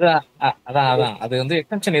பண்ண முடியும். அதான் அது வந்து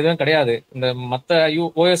எக்ஸ்டென்ஷன் எதுவும் கிடையாது. இந்த மத்த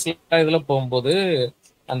ஓஎஸ்ல இதுல போகும்போது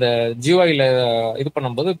அந்த ஜியூஐல இது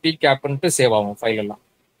பண்ணும்போது பிகேப்ன்ட்டு சேவ் ஆகும் ஃபைல் எல்லாம்.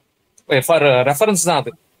 ஃபார் ரெஃபரன்ஸ் தான்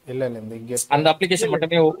அது. இல்ல இந்த இங்க அந்த அப்ளிகேஷன்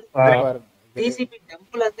மட்டுமே TCP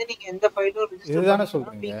டம்ப்ல இருந்து நீங்க எந்த ஃபைலும் இதுதானே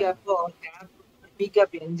சொல்றீங்க,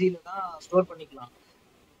 பிகேப் என்ஜில தான் ஸ்டோர் பண்ணிக்கலாம்.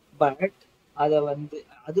 பட் அது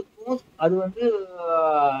வந்து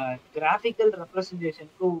கிராஃபிக்கல்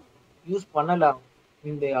ரெப்ரசன்டேஷனுக்கு யூஸ் பண்ணலாம்.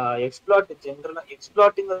 இந்த எக்ஸ்ப்ளாட் ஜெனரலா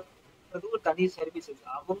எக்ஸ்ப்ளாட்டுங்கிறது ஒரு தனி சர்வீசஸ்.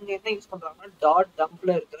 அவங்க என்ன யூஸ் பண்றாங்கன்னா டாட்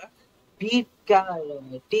டம்ப்ல இருக்கிற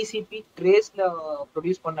டிசிபி ட்ரேஸ்ல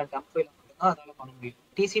ப்ரொடியூஸ் பண்ண டம்ப் ஃபைல மட்டும் தான் அதால பண்ண முடியும்.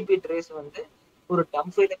 டிசிபி ட்ரேஸ் வந்து ஒரு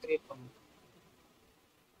டம்ப் ஃபைல கிரியேட் பண்ணும்.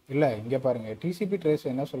 இல்ல இங்க பாருங்க, டிசிபி ட்ரேஸ்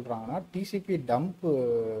என்ன சொல்றாங்கன்னா டிசிபி டம்ப்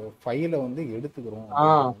ஃபைலை வந்து எடுத்துக்கிறோம்.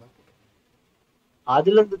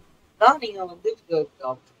 அதுல இருந்து தான் நீங்க வந்து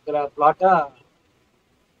பிளாட்டா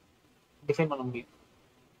டிஃபைன் பண்ண முடியும்.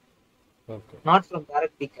 Okay, not from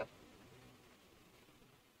direct pickup.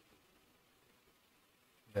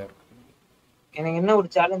 எனக்கு என்ன ஒரு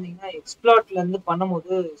சேலஞ்சிங்னா எக்ஸ்ப்ளாட்ல இருந்து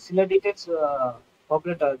பண்ணும்போது சில டீடைல்ஸ்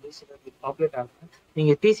பாப்புலேட் ஆகுது, சில பாப்புலேட் ஆகுது.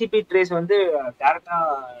 நீங்க டிசிபி ட்ரேஸ் வந்து டைரக்டா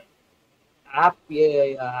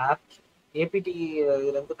ஏபிடி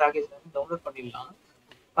இதுல இருந்து பேக்கேஜ்ல இருந்து டவுன்லோட் பண்ணிடலாம்.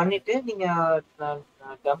 பண்ணிட்டு நீங்க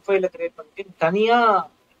டம்ப் ஃபைல கிரியேட் பண்ணிட்டு தனியா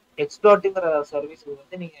எக்ஸ்ப்ளாட்டுங்கிற சர்வீஸ்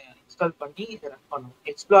வந்து நீங்க இன்ஸ்டால் பண்ணி இதை ரன் பண்ணணும்.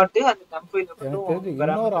 எக்ஸ்ப்ளாட் அந்த டம்ப் ஃபைல மட்டும்.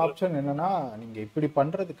 இன்னொரு ஆப்ஷன் என்னன்னா, நீங்க இப்படி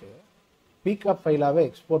பண்றதுக்கு பிக்அப் ஃபைலாவே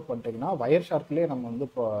எக்ஸ்போர்ட் பண்ணிட்டீங்கன்னா வயர் ஷார்க்லேயே நம்ம வந்து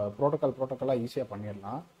ப்ரோட்டோக்காலாக ஈஸியாக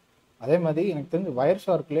பண்ணிடலாம். அதே மாதிரி எனக்கு தெரிஞ்சு வயர்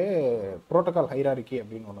ஷார்க்லேயே ப்ரோட்டோக்கால் ஹைராரிக்கி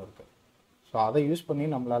அப்படின்னு ஒன்று இருக்குது. ஸோ அதை யூஸ் பண்ணி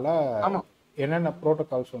நம்மளால என்னென்ன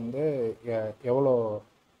ப்ரோட்டோகால்ஸ் வந்து எவ்வளோ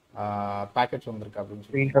பேக்கெட்ஸ் வந்திருக்கு அப்படின்னு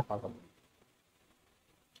சொல்லி பார்க்க முடியும்.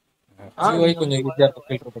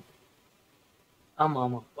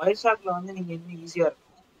 ஆமா வயர் ஷார்க்ல வந்து நீங்க இன்னும் ஈஸியா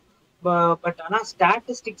இருக்கும். பட் ஆனா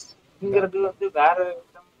ஸ்டாட்டிஸ்டிக்ஸ்ங்கிறது வந்து வேற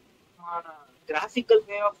graphical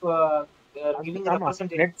way of giving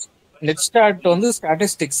representation. நெட்ஸ்டார்ட் வந்து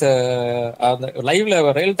ஸ்டாட்டிஸ்டிக்ஸ் அந்த லைவ்ல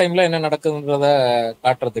ரியல் டைம்ல என்ன நடக்குதுன்றத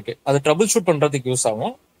காட்டுறதுக்கு, அது ட்ரபிள் ஷூட் பண்றதுக்கு யூஸ்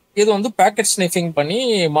ஆகும். இது வந்து பேக்கெட் ஸ்னிஃபிங் பண்ணி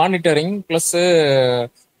மானிட்டரிங் பிளஸ்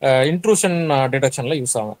இன்ட்ரூஷன் டிடெக்ஷன்ல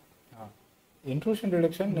யூஸ் ஆகும். இன்ட்ரூஷன்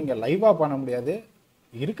டிடெக்ஷன் நீங்க லைவா பண்ண முடியாது,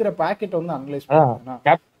 இருக்கிற பாக்கெட் வந்து அனலைஸ்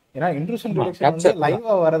பண்ணணும். ஏன்னா இன்ட்ரூஷன் டிடெக்ஷன் வந்து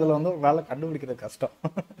லைவா வரதுல வந்து ஒரு வேலை கண்டுபிடிக்கிறது கஷ்டம்.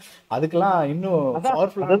 அதுக்கெல்லாம் இன்னும்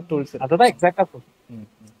பவர்ஃபுல்லான டூல்ஸ் இருக்கு. அததான் எக்ஸாக்ட்டா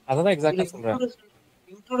சொல்றேன்.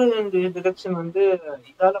 இன்ட்ரூஷன் டிடெக்ஷன் வந்து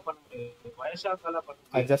இதால பண்ண முடியாது, வயர் ஷார்க்கால பண்ண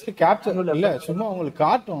முடியாது. அது ஜஸ்ட் கேப்சர் இல்ல, சும்மா உங்களுக்கு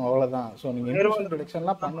காட்டும் அவ்வளவுதான். சோ நீங்க இன்ட்ரூஷன்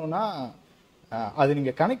டிடெக்ஷன்லாம் பண்ணனும்னா அது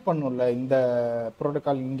நீங்க கனெக்ட் பண்ணணும்ல, இந்த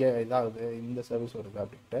புரோட்டோகால் இங்க இதாகுது, இந்த சர்வீஸ் வருது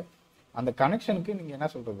அப்படின்ட்டு அந்த கனெக்ஷனுக்கு நீங்க என்ன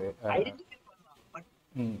சொல்றது,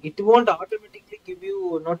 it won't automatically give you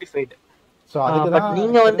notified. So அதுக்கு தான்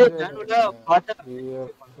நீங்க வந்து மேனுவலா பார்த்தா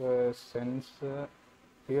சென்ஸ்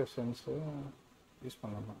யூஸ்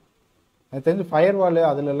பண்ணலாம். எனக்கு தெரிஞ்சு ஃபயர்வால்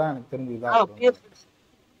அதுல எல்லாம் எனக்கு தெரிஞ்சு இதா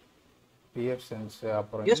பிஎஃப் சென்ஸ்,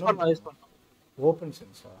 அப்புறம் யூஸ் பண்ணலாம் ஓபன்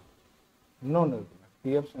சென்ஸா இன்னொன்னு இருக்கு,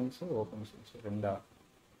 பிஎஃப் சென்ஸ் ஓபன் சென்ஸ் ரெண்டா,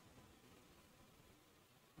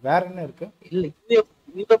 வேற என்ன இருக்கு? இல்ல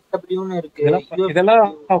யூஎஃப்டபிள்யூன்னு இருக்கு. இதெல்லாம்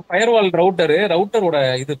ஃபயர்வால் ரவுட்டரோட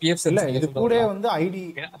இது பிஎஃப் சென்ஸ். இது கூட வந்து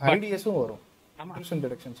ஐடிஎஸும் வரும், இன்ட்ரூஷன்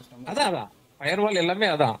டிடெக்ஷன் சிஸ்டம். அதான் ஃபயர்வால் எல்லாமே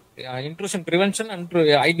அதான் intrusion prevention and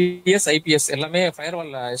IDS IPS எல்லாமே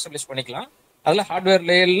ஃபயர்வால் எஸ்டாப்ளிஷ் பண்ணிக்கலாம். அதுல ஹார்ட்வேர்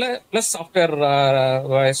லேயர்ல பிளஸ் சாஃப்ட்வேர்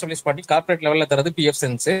எஸ்டாப்ளிஷ் பண்ணி கார்ப்பரேட் லெவல்ல தரது பிஎஃப்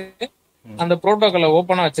சென்ஸ், அந்த புரோட்டோகாலை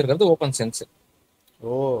ஓபனா வச்சிருக்கிறது ஓபன் சென்ஸ்.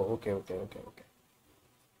 ஓ ஓகே ஓகே ஓகே ஓகே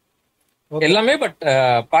எல்லாமே பட்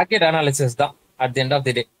பாக்கெட் அனாலிசிஸ் தான் at the end of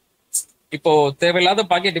the டே. இப்போ தேவையில்லாத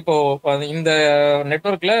பாக்கெட், இப்போ இந்த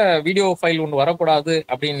நெட்வொர்க்ல வீடியோ ஃபைல் ஒன்று வரக்கூடாது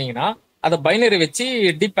அப்படின்னீங்கன்னா அதை பைனரி வச்சு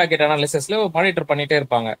டீப் பாக்கெட் அனாலிசிஸ்ல மானிட்டர் பண்ணிட்டே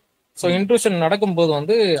இருப்பாங்க. ஸோ இன்ட்ரூஷன் நடக்கும்போது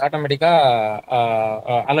வந்து ஆட்டோமேட்டிக்கா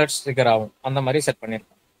அலர்ட்ஸ் ட்ரிகர் ஆகும். அந்த மாதிரி செட்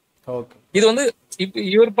பண்ணிருக்கோம். இது வந்து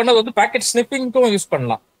இவர் பண்ணது வந்து பாக்கெட் ஸ்னிப்பிங்க்கும் யூஸ்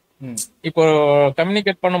பண்ணலாம். இப்போ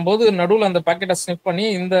கம்யூனிகேட் பண்ணும்போது நடுவில் அந்த பாக்கெட்டை ஸ்னிப் பண்ணி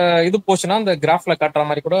இந்த இது போச்சுன்னா அந்த கிராஃப்ல காட்டுற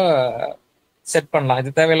மாதிரி கூட செட் பண்ணலாம். இது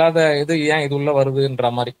தேவையில்லாத இது ஏன் இது உள்ள வருதுன்ற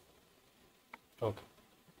மாதிரி. ஓகே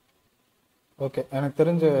ஓகே எனக்கு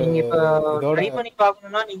தெரிஞ்ச நீங்க இப்ப ட்ரை பண்ணி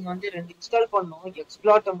பார்க்கணும்னா நீங்க வந்து ரெண்டு இன்ஸ்டால் பண்ணனும்.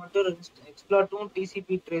 எக்ஸ்ப்ளாட் மட்டும் எக்ஸ்ப்ளாட்டும்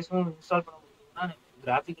டிசிபி ட்ரேஸும் இன்ஸ்டால் பண்ண முடியும்னா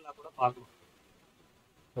கிராஃபிக்கலா கூட பார்க்கலாம்.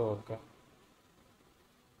 ஓகே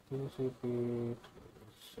டிசிபி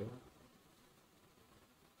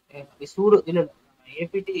சூடோ இல்ல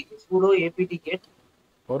ஏபிடி சூடோ ஏபிடி கேட்.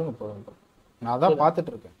 பொறுங்க நான் அதான்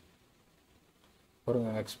பார்த்துட்டு இருக்கேன். பொறுங்க,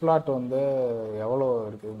 எக்ஸ்ப்ளாட் வந்து எவ்வளோ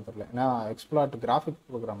இருக்குதுன்னு தெரியல. ஏன்னா எக்ஸ்ப்ளாட் கிராஃபிக்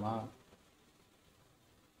ப்ரோக்ராமா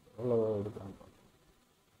எவ்வளோ எடுக்கிறாங்க,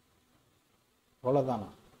 அவ்வளோதானா?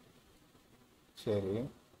 சரி,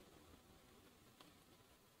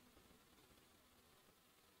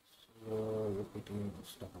 ஏபிடி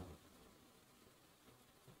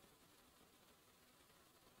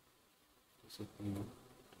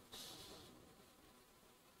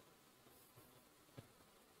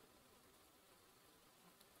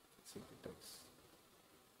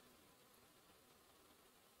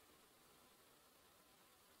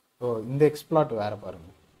ஓ, இந்த எக்ஸ்ப்ளாட் வேற பாருங்க.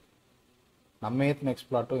 நம்ம ஏற்றின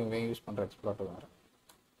எக்ஸ்ப்ளாட்டும் இவன் யூஸ் பண்ணுற எக்ஸ்ப்ளாட்டும் வேற.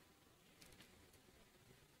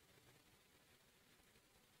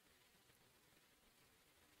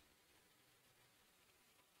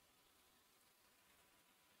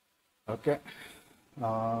 ஓகே,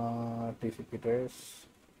 டிசிபி ட்ரேஸ்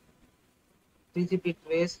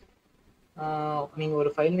நீங்க ஒரு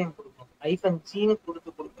ஃபைல் நேம் கொடுக்கணும். -c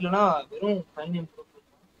கொடுக்கலனா வெறும் ஃபைல் நேம் கொடுக்கணும்.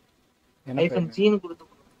 -c கொடுத்து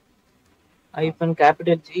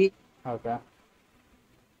 -G. ஓகே,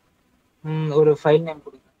 ஒரு ஃபைல் நேம்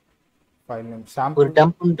கொடுங்க. ஃபைல் நேம் ஒரு சாம்பிள்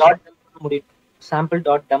dump முடியும்.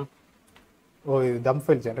 sample.dump. ஓ, இது டம்ப்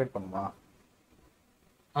ஃபைல் ஜெனரேட் பண்ணுமா?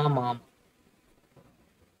 ஆமா.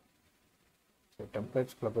 சரி,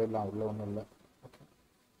 டெம்ப்ளேட்ஸ்குள்ள போயிடலாம், உள்ள ஒன்றும் இல்லை. Okay,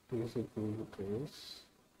 TCP trace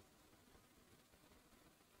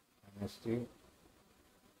MSG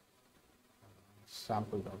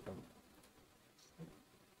sample.dump.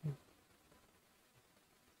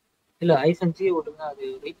 இல்ல -c விடுங்க, அது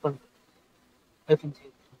ரீட் பண்ணுங்க. -c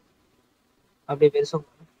அப்படியே பெருசா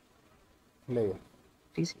இல்லையே.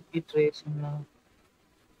 TCP trace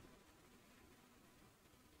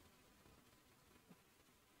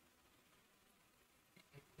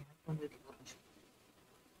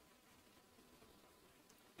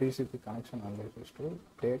TCP connection analysis to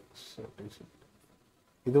tax TCP.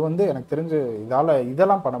 இது வந்து எனக்கு தெரிஞ்சு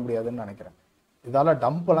இதெல்லாம் பண்ண முடியாதுன்னு நினைக்கிறேன். இதால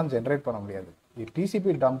டம்ப் எல்லாம் ஜென்ரேட் பண்ண முடியாது.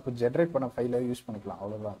 டிசிபி டம்ப் ஜென்ரேட் பண்ண ஃபைலை யூஸ் பண்ணிக்கலாம்,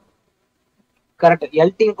 அவ்வளவுதான். கரெக்ட்.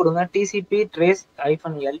 LT கொடுங்க. TCP trace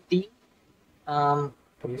 -LT.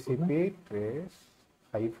 TCP trace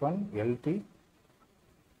 -LT.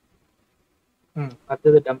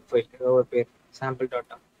 அடுத்தது டம்ப் ஃபைல் ஏதோ ஒரு பேர்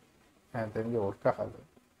sample.dump. எனக்கு தெரிஞ்சு ஒர்க் ஆகாது.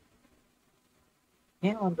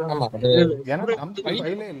 ஏன் ஆமா, எனக்கு டம்ப்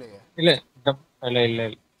ஃபைலே இல்லையே. இல்ல இல்ல இல்ல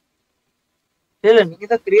இல்ல நீங்க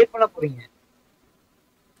தான் கிரியேட் பண்ண போறீங்க.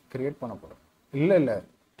 கிரியேட் பண்ண போறேன். இல்ல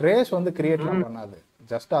ட்ரேஸ் வந்து கிரியேட்லாம் பண்ணாது.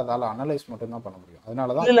 ஜஸ்ட் அதால அனலைஸ் மட்டும் தான் பண்ண முடியும்.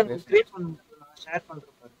 அதனால தான் இல்ல கிரியேட் பண்ணுங்க, நான் ஷேர்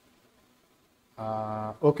பண்றேன் பாருங்க.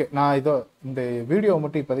 ஓகே, நான் இந்த வீடியோ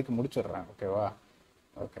மட்டும் இப்போதைக்கு முடிச்சிடுறேன். ஓகேவா?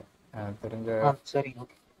 ஓகே, தெரிஞ்ச சரி.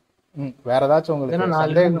 ஓகே, வேற ஏதாச்சும் உங்களுக்கு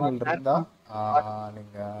சந்தேகங்கள் இருந்தா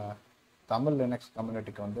நீங்க தமிழ் லினக்ஸ்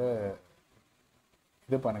கம்யூனிட்டிக்கு வந்து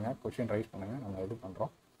இது பண்ணுங்க, கொஸ்டின் ரைஸ் பண்ணுங்க, நம்ம இது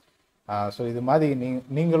பண்றோம். ஸோ இது மாதிரி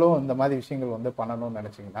நீங்களும் இந்த மாதிரி விஷயங்கள் வந்து பண்ணணும்னு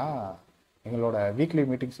நினைச்சீங்கன்னா எங்களோட வீக்லி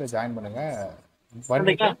மீட்டிங்ஸ்ல ஜாயின் பண்ணுங்க.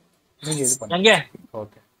 பண்ணிட்டு நீங்க இது பண்ணுங்க.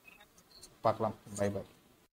 ஓகே, பார்க்கலாம். By by.